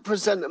does that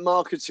present a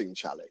marketing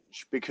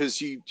challenge? Because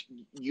you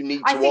need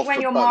to I think offer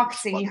when you're both,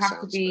 marketing, by you the have to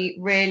sounds of be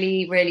it.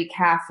 really, really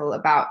careful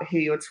about who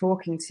you're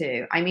talking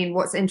to. I mean,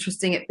 what's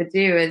interesting at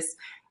Badoo is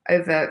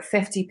over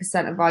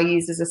 50% of our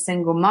users are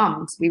single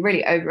mums. We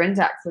really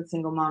over-index with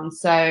single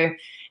mums. So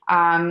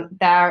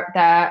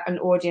they're an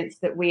audience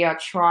that we are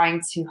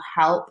trying to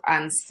help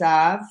and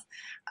serve.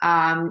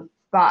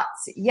 But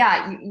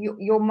yeah,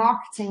 your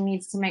marketing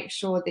needs to make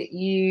sure that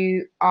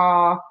you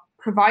are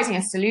providing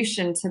a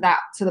solution to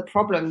the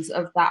problems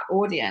of that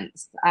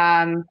audience.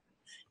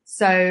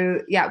 So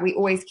yeah, we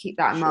always keep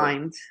that in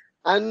mind.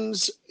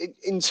 And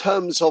in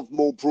terms of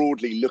more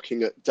broadly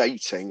looking at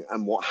dating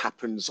and what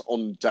happens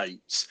on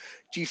dates,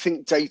 do you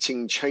think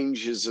dating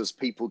changes as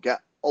people get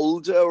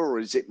older, or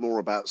is it more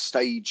about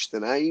stage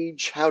than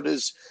age? How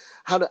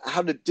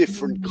do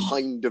different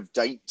kind of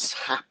dates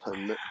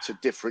happen to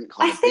different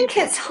kind I of think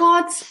people? it's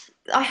hard.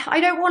 I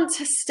don't want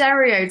to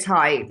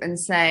stereotype and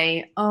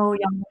say, oh,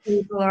 young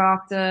people are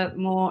after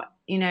more,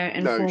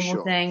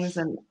 informal things,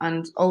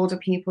 and older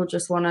people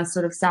just want to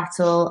sort of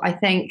settle. I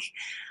think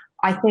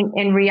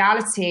in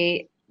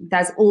reality,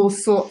 there's all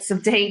sorts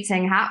of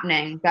dating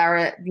happening.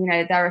 There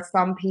are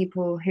some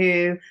people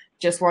who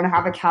just want to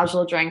have a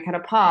casual drink at a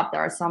pub.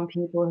 There are some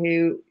people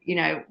who,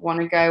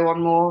 want to go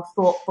on more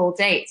thoughtful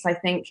dates. I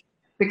think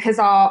because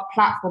our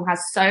platform has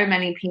so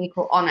many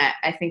people on it,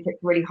 I think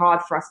it's really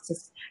hard for us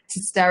to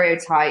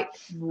stereotype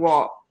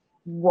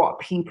what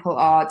people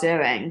are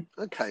doing.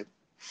 Okay.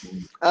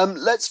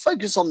 Let's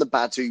focus on the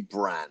Badoo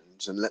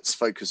brand, and let's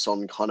focus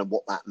on kind of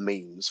what that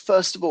means.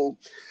 First of all,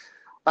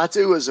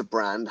 Badoo as a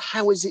brand,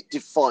 how is it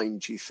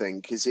defined, do you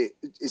think? Is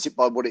it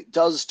by what it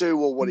does do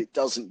or what it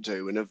doesn't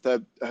do? And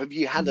have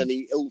you had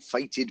any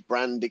ill-fated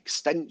brand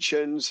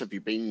extensions? Have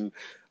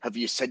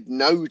you said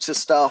no to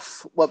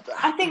stuff? Well,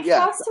 I think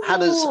first of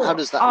all, how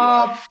does that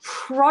our work?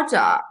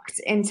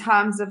 product in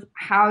terms of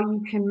how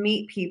you can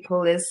meet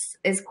people is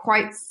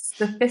quite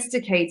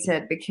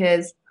sophisticated,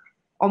 because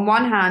on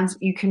one hand,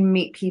 you can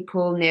meet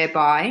people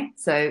nearby,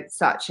 so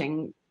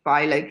searching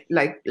by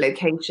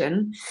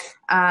location.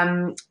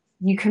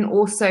 You can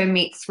also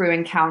meet through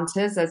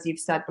encounters, as you've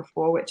said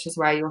before, which is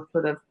where you're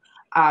sort of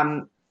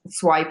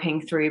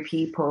swiping through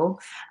people.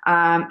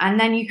 And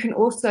then you can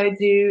also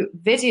do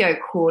video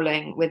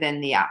calling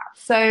within the app.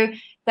 So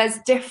there's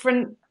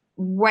different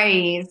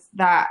ways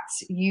that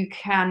you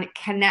can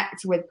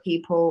connect with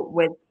people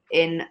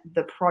within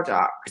the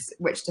product,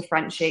 which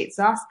differentiates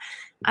us.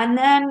 And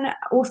then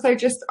also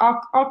just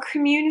our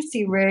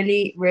community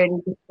really, really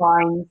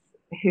defines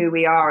who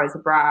we are as a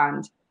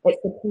brand. It's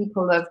the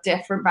people of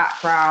different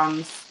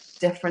backgrounds,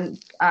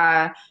 different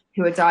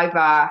who are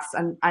diverse,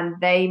 and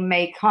they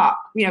make up,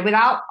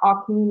 without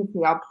our community,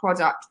 our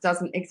product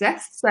doesn't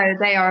exist. So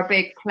they are a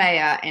big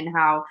player in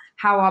how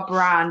our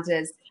brand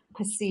is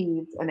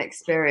perceived and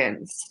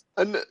experienced.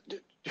 And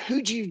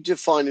who do you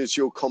define as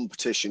your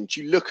competition?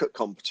 Do you look at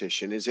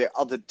competition? Is it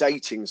other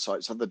dating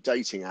sites, other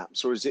dating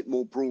apps, or is it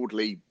more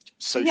broadly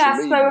social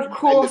media? So of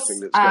course,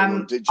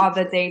 digital?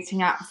 other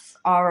dating apps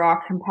are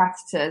our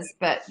competitors,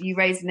 but you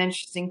raised an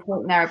interesting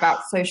point there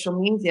about social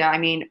media. I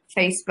mean,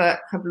 Facebook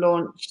have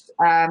launched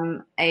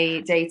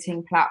a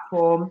dating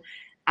platform,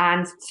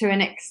 and to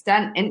an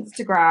extent,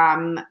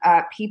 Instagram,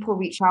 people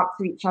reach out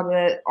to each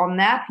other on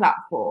their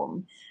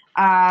platform.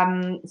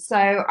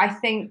 So I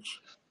think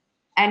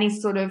any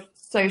sort of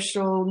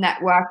social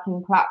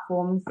networking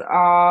platforms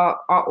are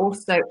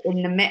also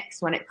in the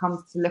mix when it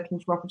comes to looking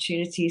for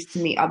opportunities to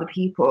meet other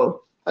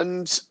people.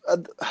 And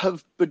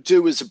have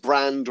Badoo as a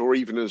brand, or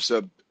even as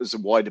a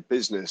wider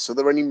business, are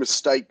there any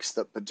mistakes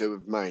that Badoo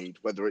have made,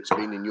 whether it's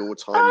been in your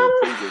time or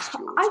previous to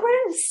your time? I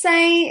wouldn't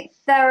say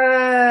there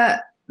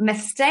are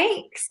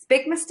mistakes,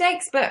 big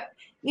mistakes, but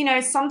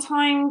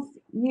sometimes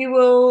you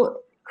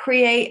will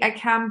create a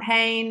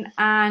campaign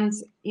and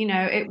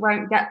it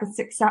won't get the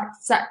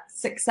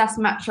success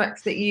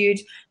metrics that you'd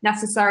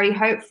necessarily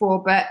hope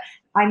for, but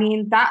I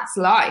mean, that's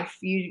life.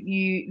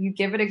 You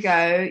give it a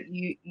go,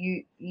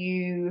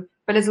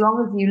 but as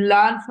long as you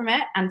learn from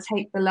it and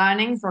take the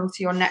learnings onto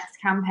your next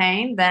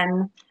campaign,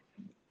 then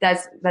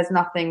there's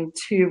nothing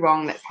too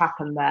wrong that's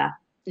happened there.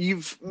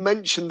 You've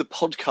mentioned the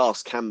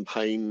podcast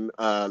campaign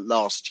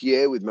last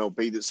year with Mel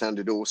B that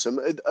sounded awesome.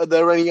 Are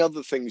there any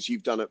other things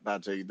you've done at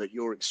Badoo that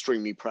you're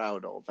extremely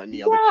proud of?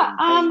 Any other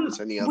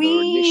campaigns, any other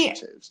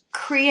initiatives? We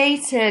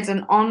created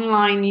an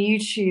online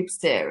YouTube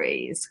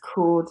series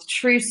called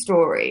True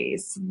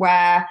Stories,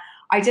 where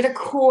I did a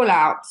call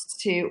out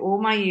to all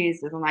my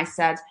users and I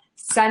said,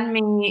 send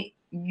me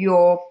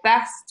your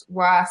best,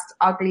 worst,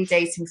 ugly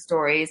dating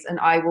stories and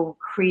I will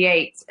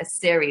create a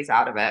series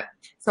out of it.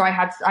 So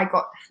I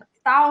got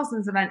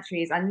thousands of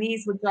entries, and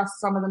these were just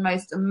some of the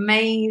most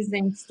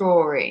amazing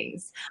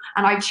stories.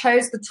 And I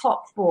chose the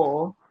top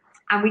 4,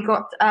 and we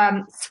got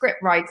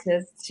script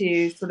writers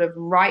to sort of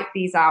write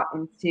these out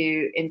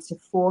into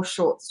 4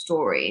 short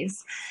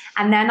stories,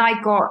 and then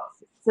I got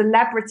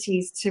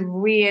celebrities to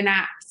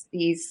reenact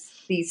these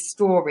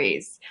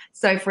stories.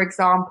 So, for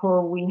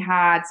example, we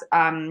had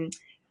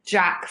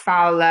Jack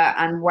Fowler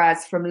and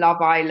Wes from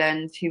Love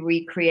Island who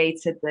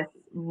recreated this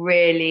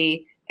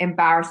really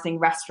embarrassing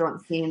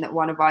restaurant scene that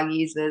one of our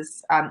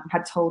users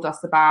had told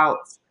us about.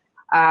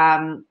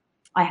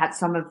 I had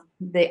some of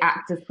the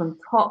actors from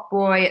Top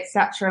Boy,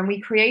 etc., and we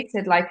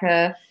created like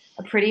a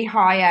pretty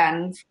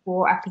high-end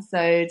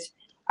 4-episode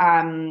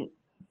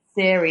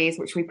series,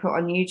 which we put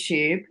on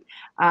YouTube,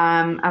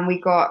 and we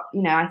got,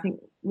 I think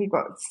we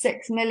got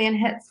 6 million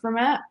hits from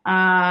it.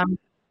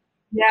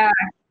 Yeah,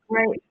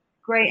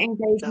 great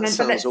engagement.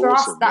 But for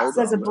us, that's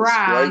as a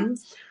brand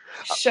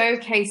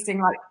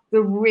showcasing like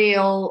the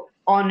real,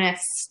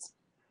 honest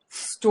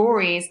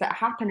stories that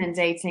happen in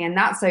dating, and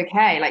that's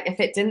okay. Like if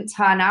it didn't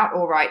turn out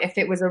all right, if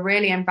it was a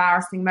really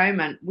embarrassing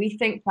moment, we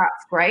think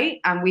that's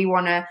great, and we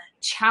want to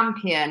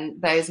champion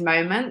those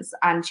moments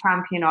and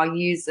champion our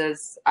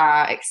users'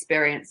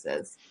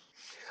 experiences.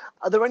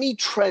 Are there any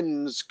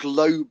trends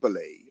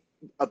globally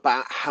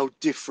about how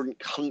different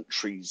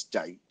countries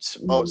date?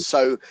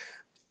 So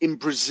in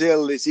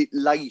Brazil, is it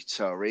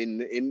later?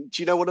 In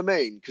do you know what I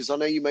mean? Because I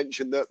know you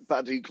mentioned that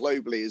Badoo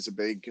globally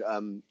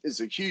is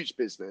a huge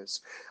business.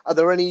 Are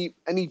there any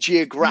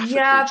geographical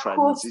trends? Of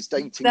course, is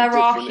dating there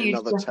different are huge in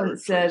other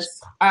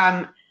differences.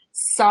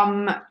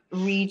 Some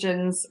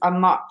regions are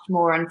much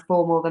more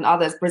informal than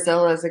others.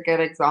 Brazil is a good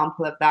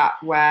example of that,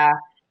 where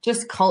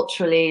just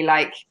culturally,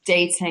 like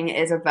dating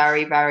is a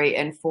very, very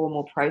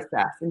informal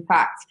process. In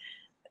fact,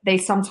 they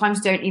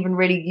sometimes don't even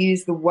really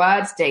use the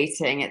word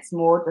dating. It's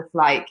more just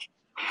like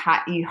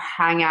you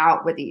hang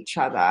out with each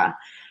other.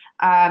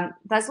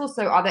 There's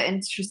also other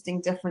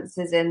interesting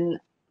differences in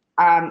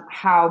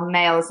how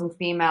males and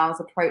females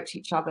approach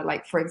each other.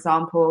 Like, for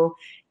example,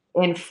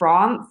 in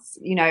France,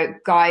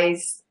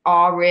 guys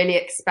are really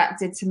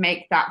expected to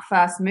make that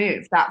first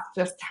move. That's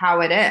just how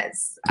it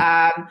is.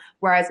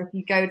 Whereas if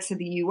you go to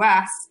the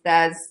US,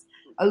 there's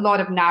a lot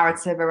of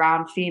narrative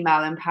around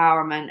female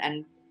empowerment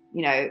and,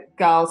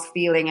 girls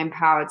feeling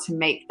empowered to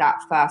make that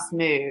first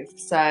move.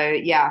 So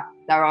yeah,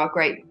 there are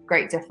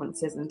great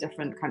differences in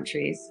different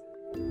countries.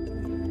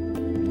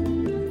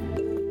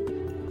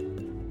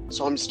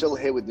 So I'm still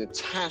here with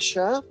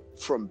Natasha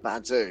from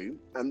Badoo,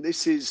 and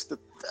this is the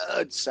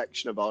 3rd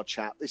section of our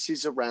chat. This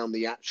is around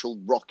the actual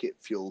rocket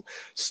fuel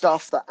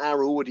stuff that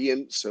our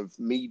audience of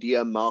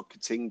media,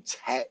 marketing,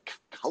 tech,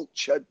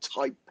 culture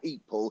type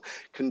people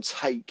can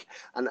take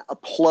and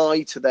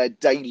apply to their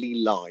daily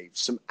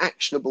lives, some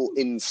actionable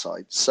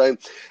insights. So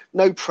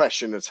no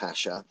pressure,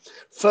 Natasha.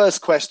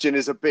 First question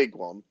is a big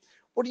one.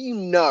 What do you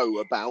know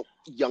about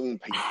young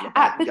people?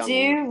 At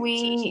Badoo,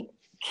 we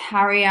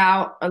carry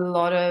out a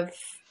lot of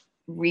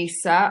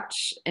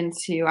research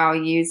into our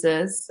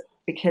users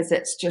because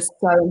it's just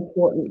so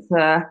important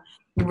to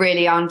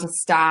really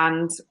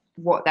understand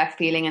what they're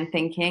feeling and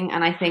thinking.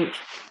 And I think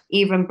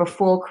even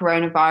before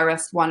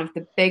coronavirus, one of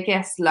the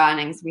biggest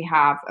learnings we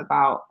have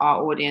about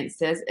our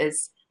audiences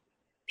is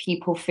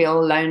people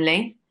feel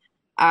lonely.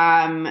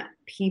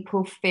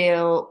 People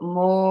feel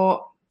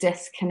more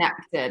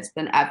disconnected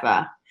than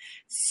ever.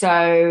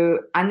 So,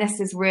 and this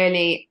is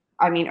really,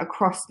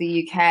 across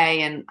the UK,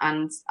 and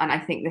I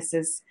think this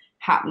is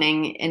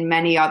happening in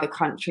many other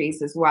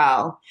countries as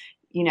well.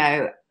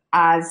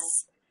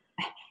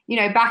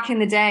 Back in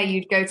the day,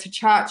 you'd go to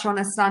church on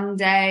a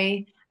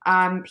Sunday.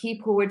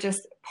 People were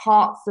just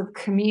parts of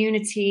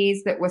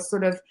communities that were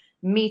sort of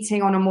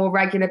meeting on a more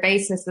regular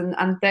basis,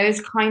 and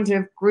those kind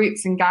of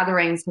groups and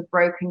gatherings have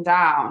broken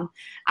down.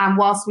 And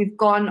whilst we've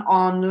gone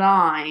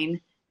online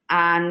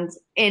and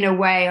in a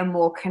way are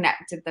more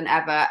connected than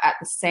ever, at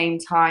the same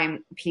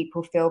time,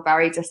 people feel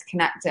very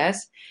disconnected.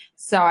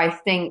 So I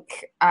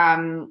think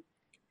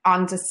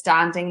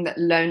understanding that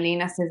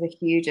loneliness is a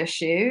huge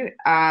issue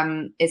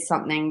is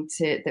something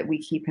that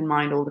we keep in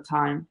mind all the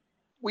time.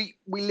 We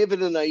live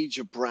in an age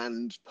of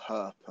brand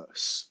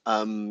purpose.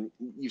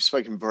 You've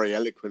spoken very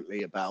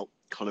eloquently about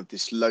kind of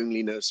this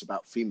loneliness,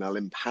 about female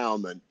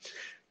empowerment.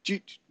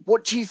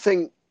 What do you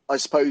think, I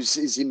suppose,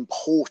 is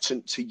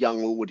important to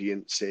young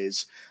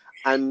audiences?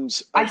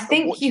 And I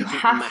think you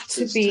have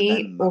to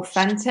be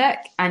authentic,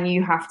 and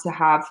you have to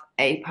have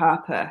a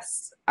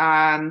purpose.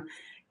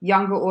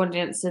 Younger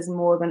audiences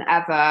more than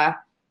ever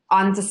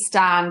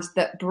understand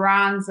that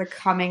brands are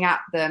coming at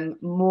them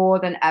more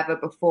than ever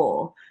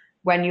before.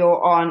 When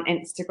you're on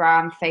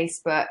Instagram,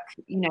 Facebook,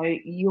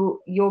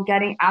 you're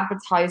getting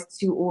advertised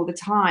to all the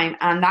time,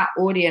 and that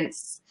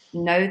audience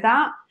know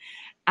that.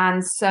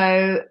 And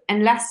so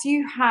unless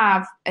you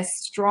have a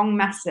strong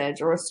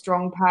message or a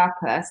strong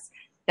purpose,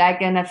 they're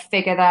going to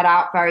figure that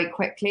out very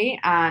quickly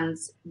and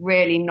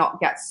really not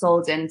get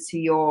sold into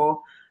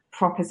your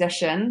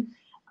proposition.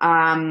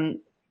 And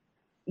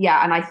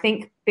I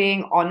think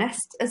being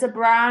honest as a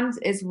brand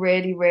is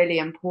really, really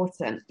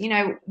important.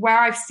 Where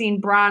I've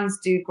seen brands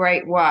do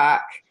great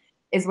work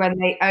is when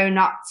they own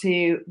up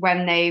to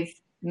when they've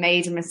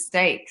made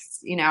mistakes.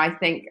 You know, I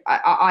think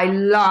I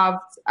loved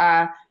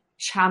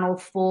Channel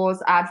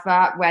 4's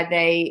advert where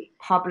they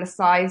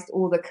publicized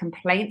all the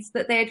complaints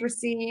that they had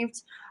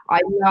received.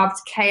 I loved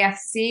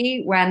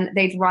KFC when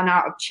they'd run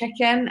out of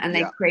chicken and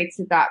they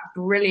created that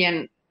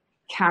brilliant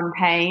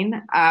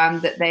campaign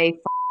that they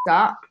f***ed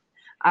up.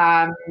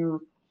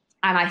 And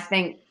I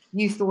think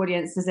youth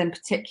audiences in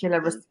particular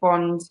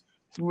respond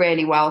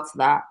really well to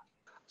that.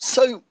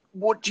 So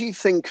what do you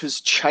think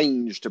has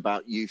changed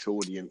about youth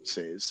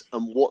audiences,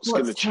 and what's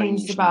going to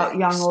change about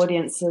next? Young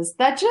audiences?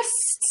 They're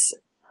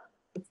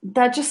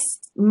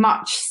just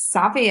much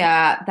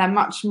savvier. They're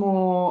much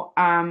more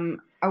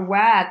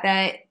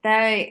aware.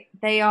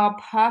 They are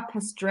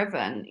purpose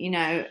driven. You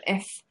know,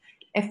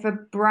 if a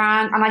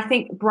brand, and I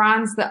think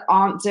brands that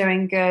aren't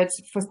doing good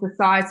for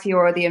society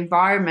or the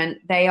environment,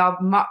 they are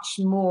much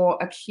more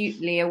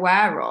acutely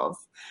aware of.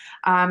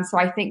 So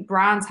I think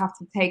brands have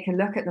to take a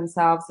look at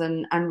themselves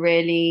and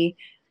really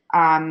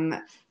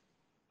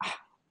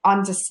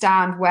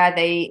understand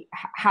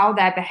how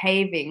they're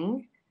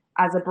behaving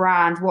as a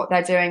brand, what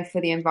they're doing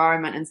for the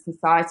environment and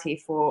society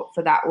for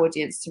that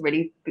audience to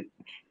really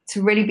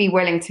be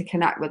willing to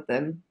connect with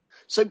them.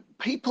 So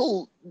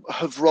people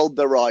have rolled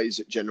their eyes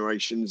at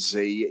Generation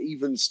Z,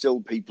 even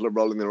still people are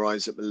rolling their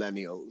eyes at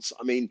millennials.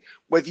 I mean,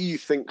 whether you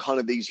think kind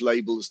of these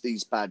labels,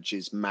 these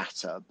badges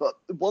matter, but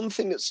one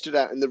thing that stood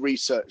out in the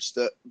research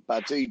that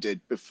Badu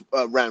did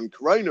around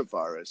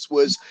coronavirus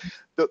was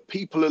that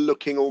people are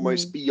looking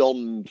almost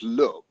beyond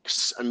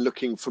looks and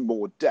looking for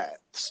more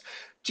depths.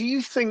 Do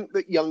you think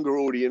that younger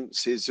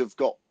audiences have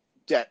got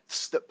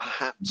depths that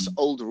perhaps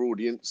older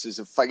audiences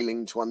are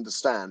failing to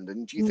understand?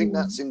 And do you think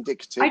that's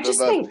indicative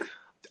think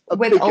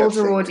with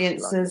older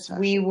audiences,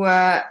 we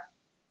were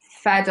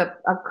fed a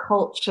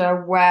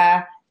culture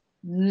where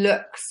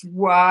looks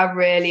were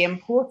really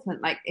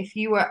important. Like if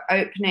you were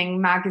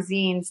opening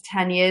magazines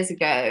 10 years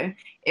ago,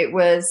 it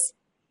was,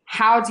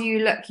 how do you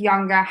look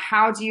younger?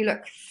 How do you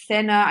look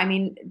thinner? I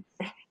mean,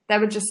 there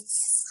were just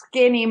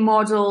skinny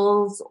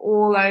models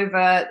all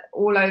over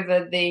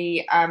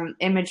the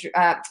image.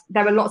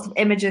 There were lots of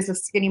images of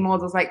skinny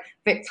models, like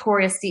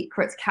Victoria's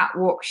Secret's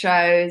catwalk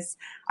shows.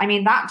 I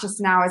mean, that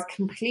just now is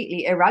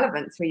completely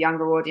irrelevant to a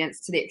younger audience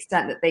to the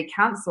extent that they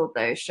cancelled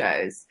those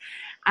shows.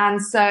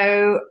 And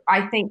so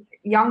I think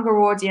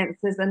younger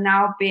audiences are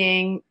now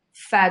being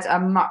fed a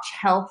much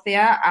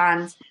healthier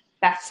and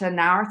better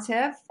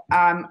narrative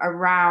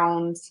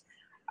around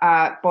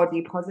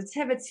body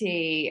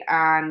positivity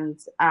and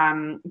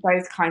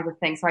those kinds of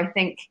things. So I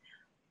think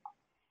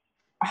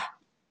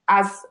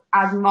as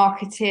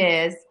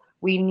marketeers,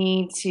 we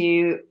need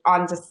to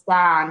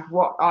understand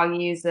what our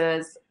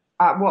users,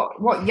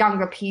 what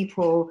younger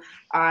people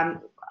are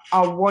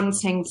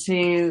wanting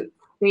to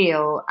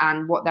feel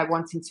and what they're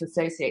wanting to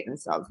associate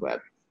themselves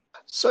with.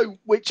 So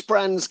which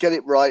brands get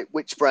it right,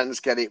 which brands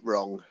get it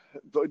wrong?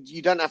 But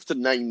you don't have to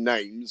name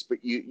names,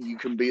 but you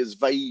can be as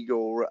vague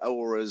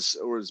or as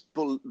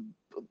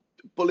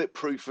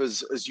bulletproof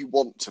as you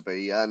want to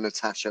be,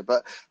 Natasha.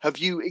 But have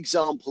you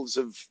examples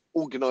of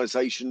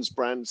organisations,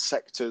 brands,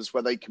 sectors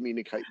where they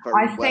communicate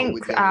very well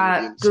with their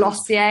audiences?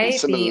 Glossier,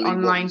 the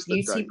online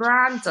beauty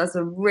brand, does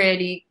a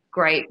really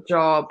great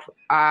job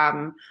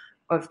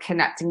of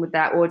connecting with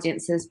their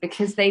audiences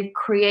because they've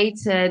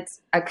created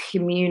a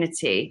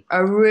community,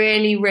 a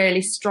really,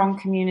 really strong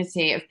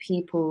community of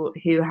people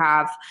who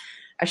have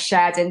a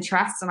shared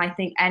interest. And I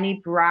think any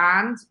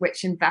brand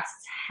which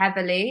invests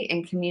heavily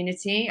in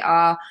community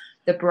are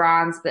the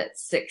brands that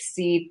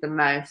succeed the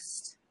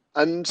most.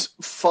 And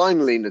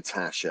finally,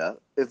 Natasha,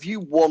 have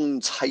you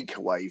one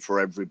takeaway for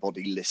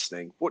everybody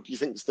listening? What do you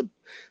think is the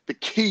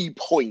key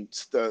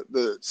point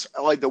that's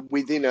either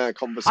within our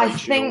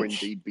conversation or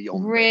indeed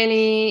beyond?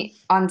 Really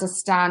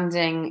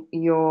understanding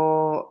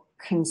your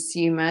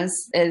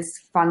consumers is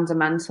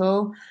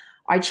fundamental.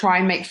 I try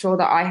and make sure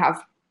that I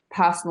have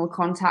personal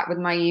contact with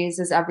my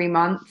users every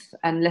month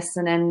and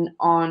listen in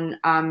on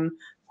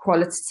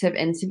qualitative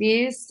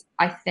interviews.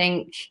 I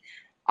think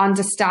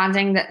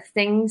understanding that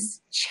things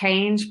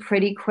change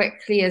pretty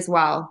quickly as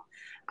well,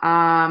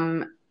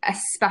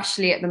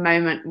 especially at the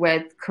moment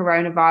with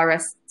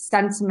coronavirus.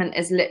 Sentiment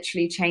is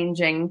literally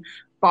changing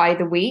by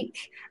the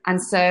week. And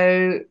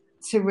so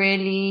to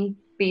really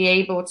be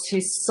able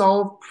to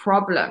solve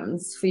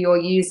problems for your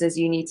users,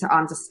 you need to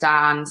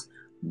understand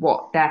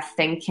what they're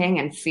thinking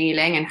and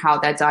feeling and how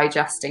they're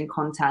digesting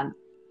content.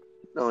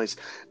 Nice.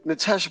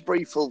 Natasha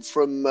Briefel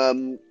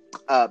from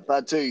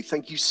Badu,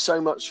 thank you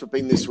so much for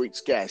being this week's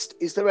guest.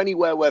 Is there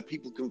anywhere where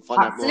people can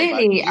find out more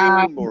about you,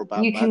 more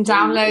about you can Badu,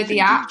 download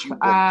the app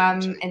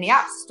in the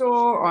App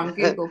Store or on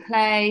Google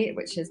Play,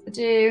 which is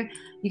Badu.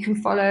 You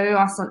can follow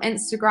us on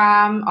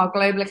Instagram. Our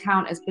global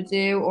account is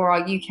Badu, or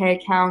our UK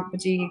account,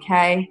 Badu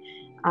UK.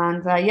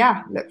 And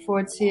look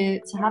forward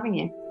to having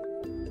you.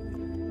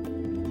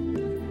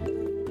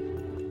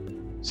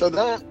 So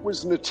that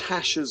was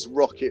Natasha's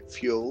Rocket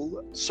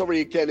Fuel. Sorry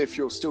again if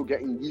you're still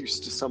getting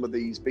used to some of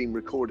these being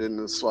recorded in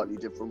a slightly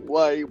different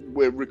way.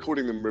 We're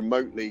recording them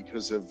remotely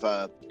because of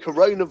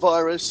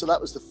coronavirus. So that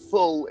was the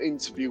full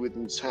interview with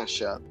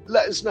Natasha.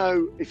 Let us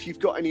know if you've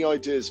got any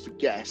ideas for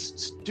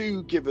guests.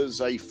 Do give us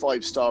a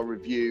 5-star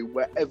review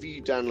wherever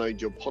you download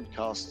your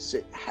podcasts.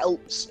 It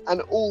helps. And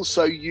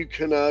also you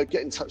can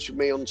get in touch with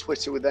me on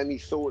Twitter with any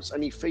thoughts,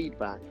 any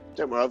feedback.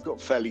 Don't worry, I've got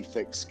fairly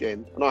thick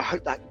skin. And I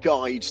hope that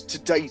guide to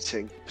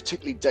dating,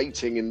 particularly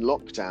dating in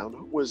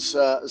lockdown, was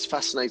as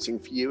fascinating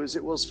for you as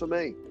it was for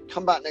me.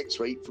 Come back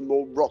next week for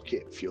more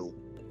Rocket Fuel.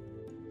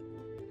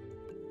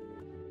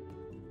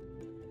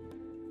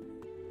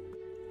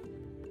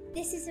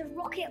 This is a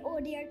Rocket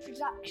Audio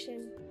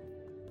production.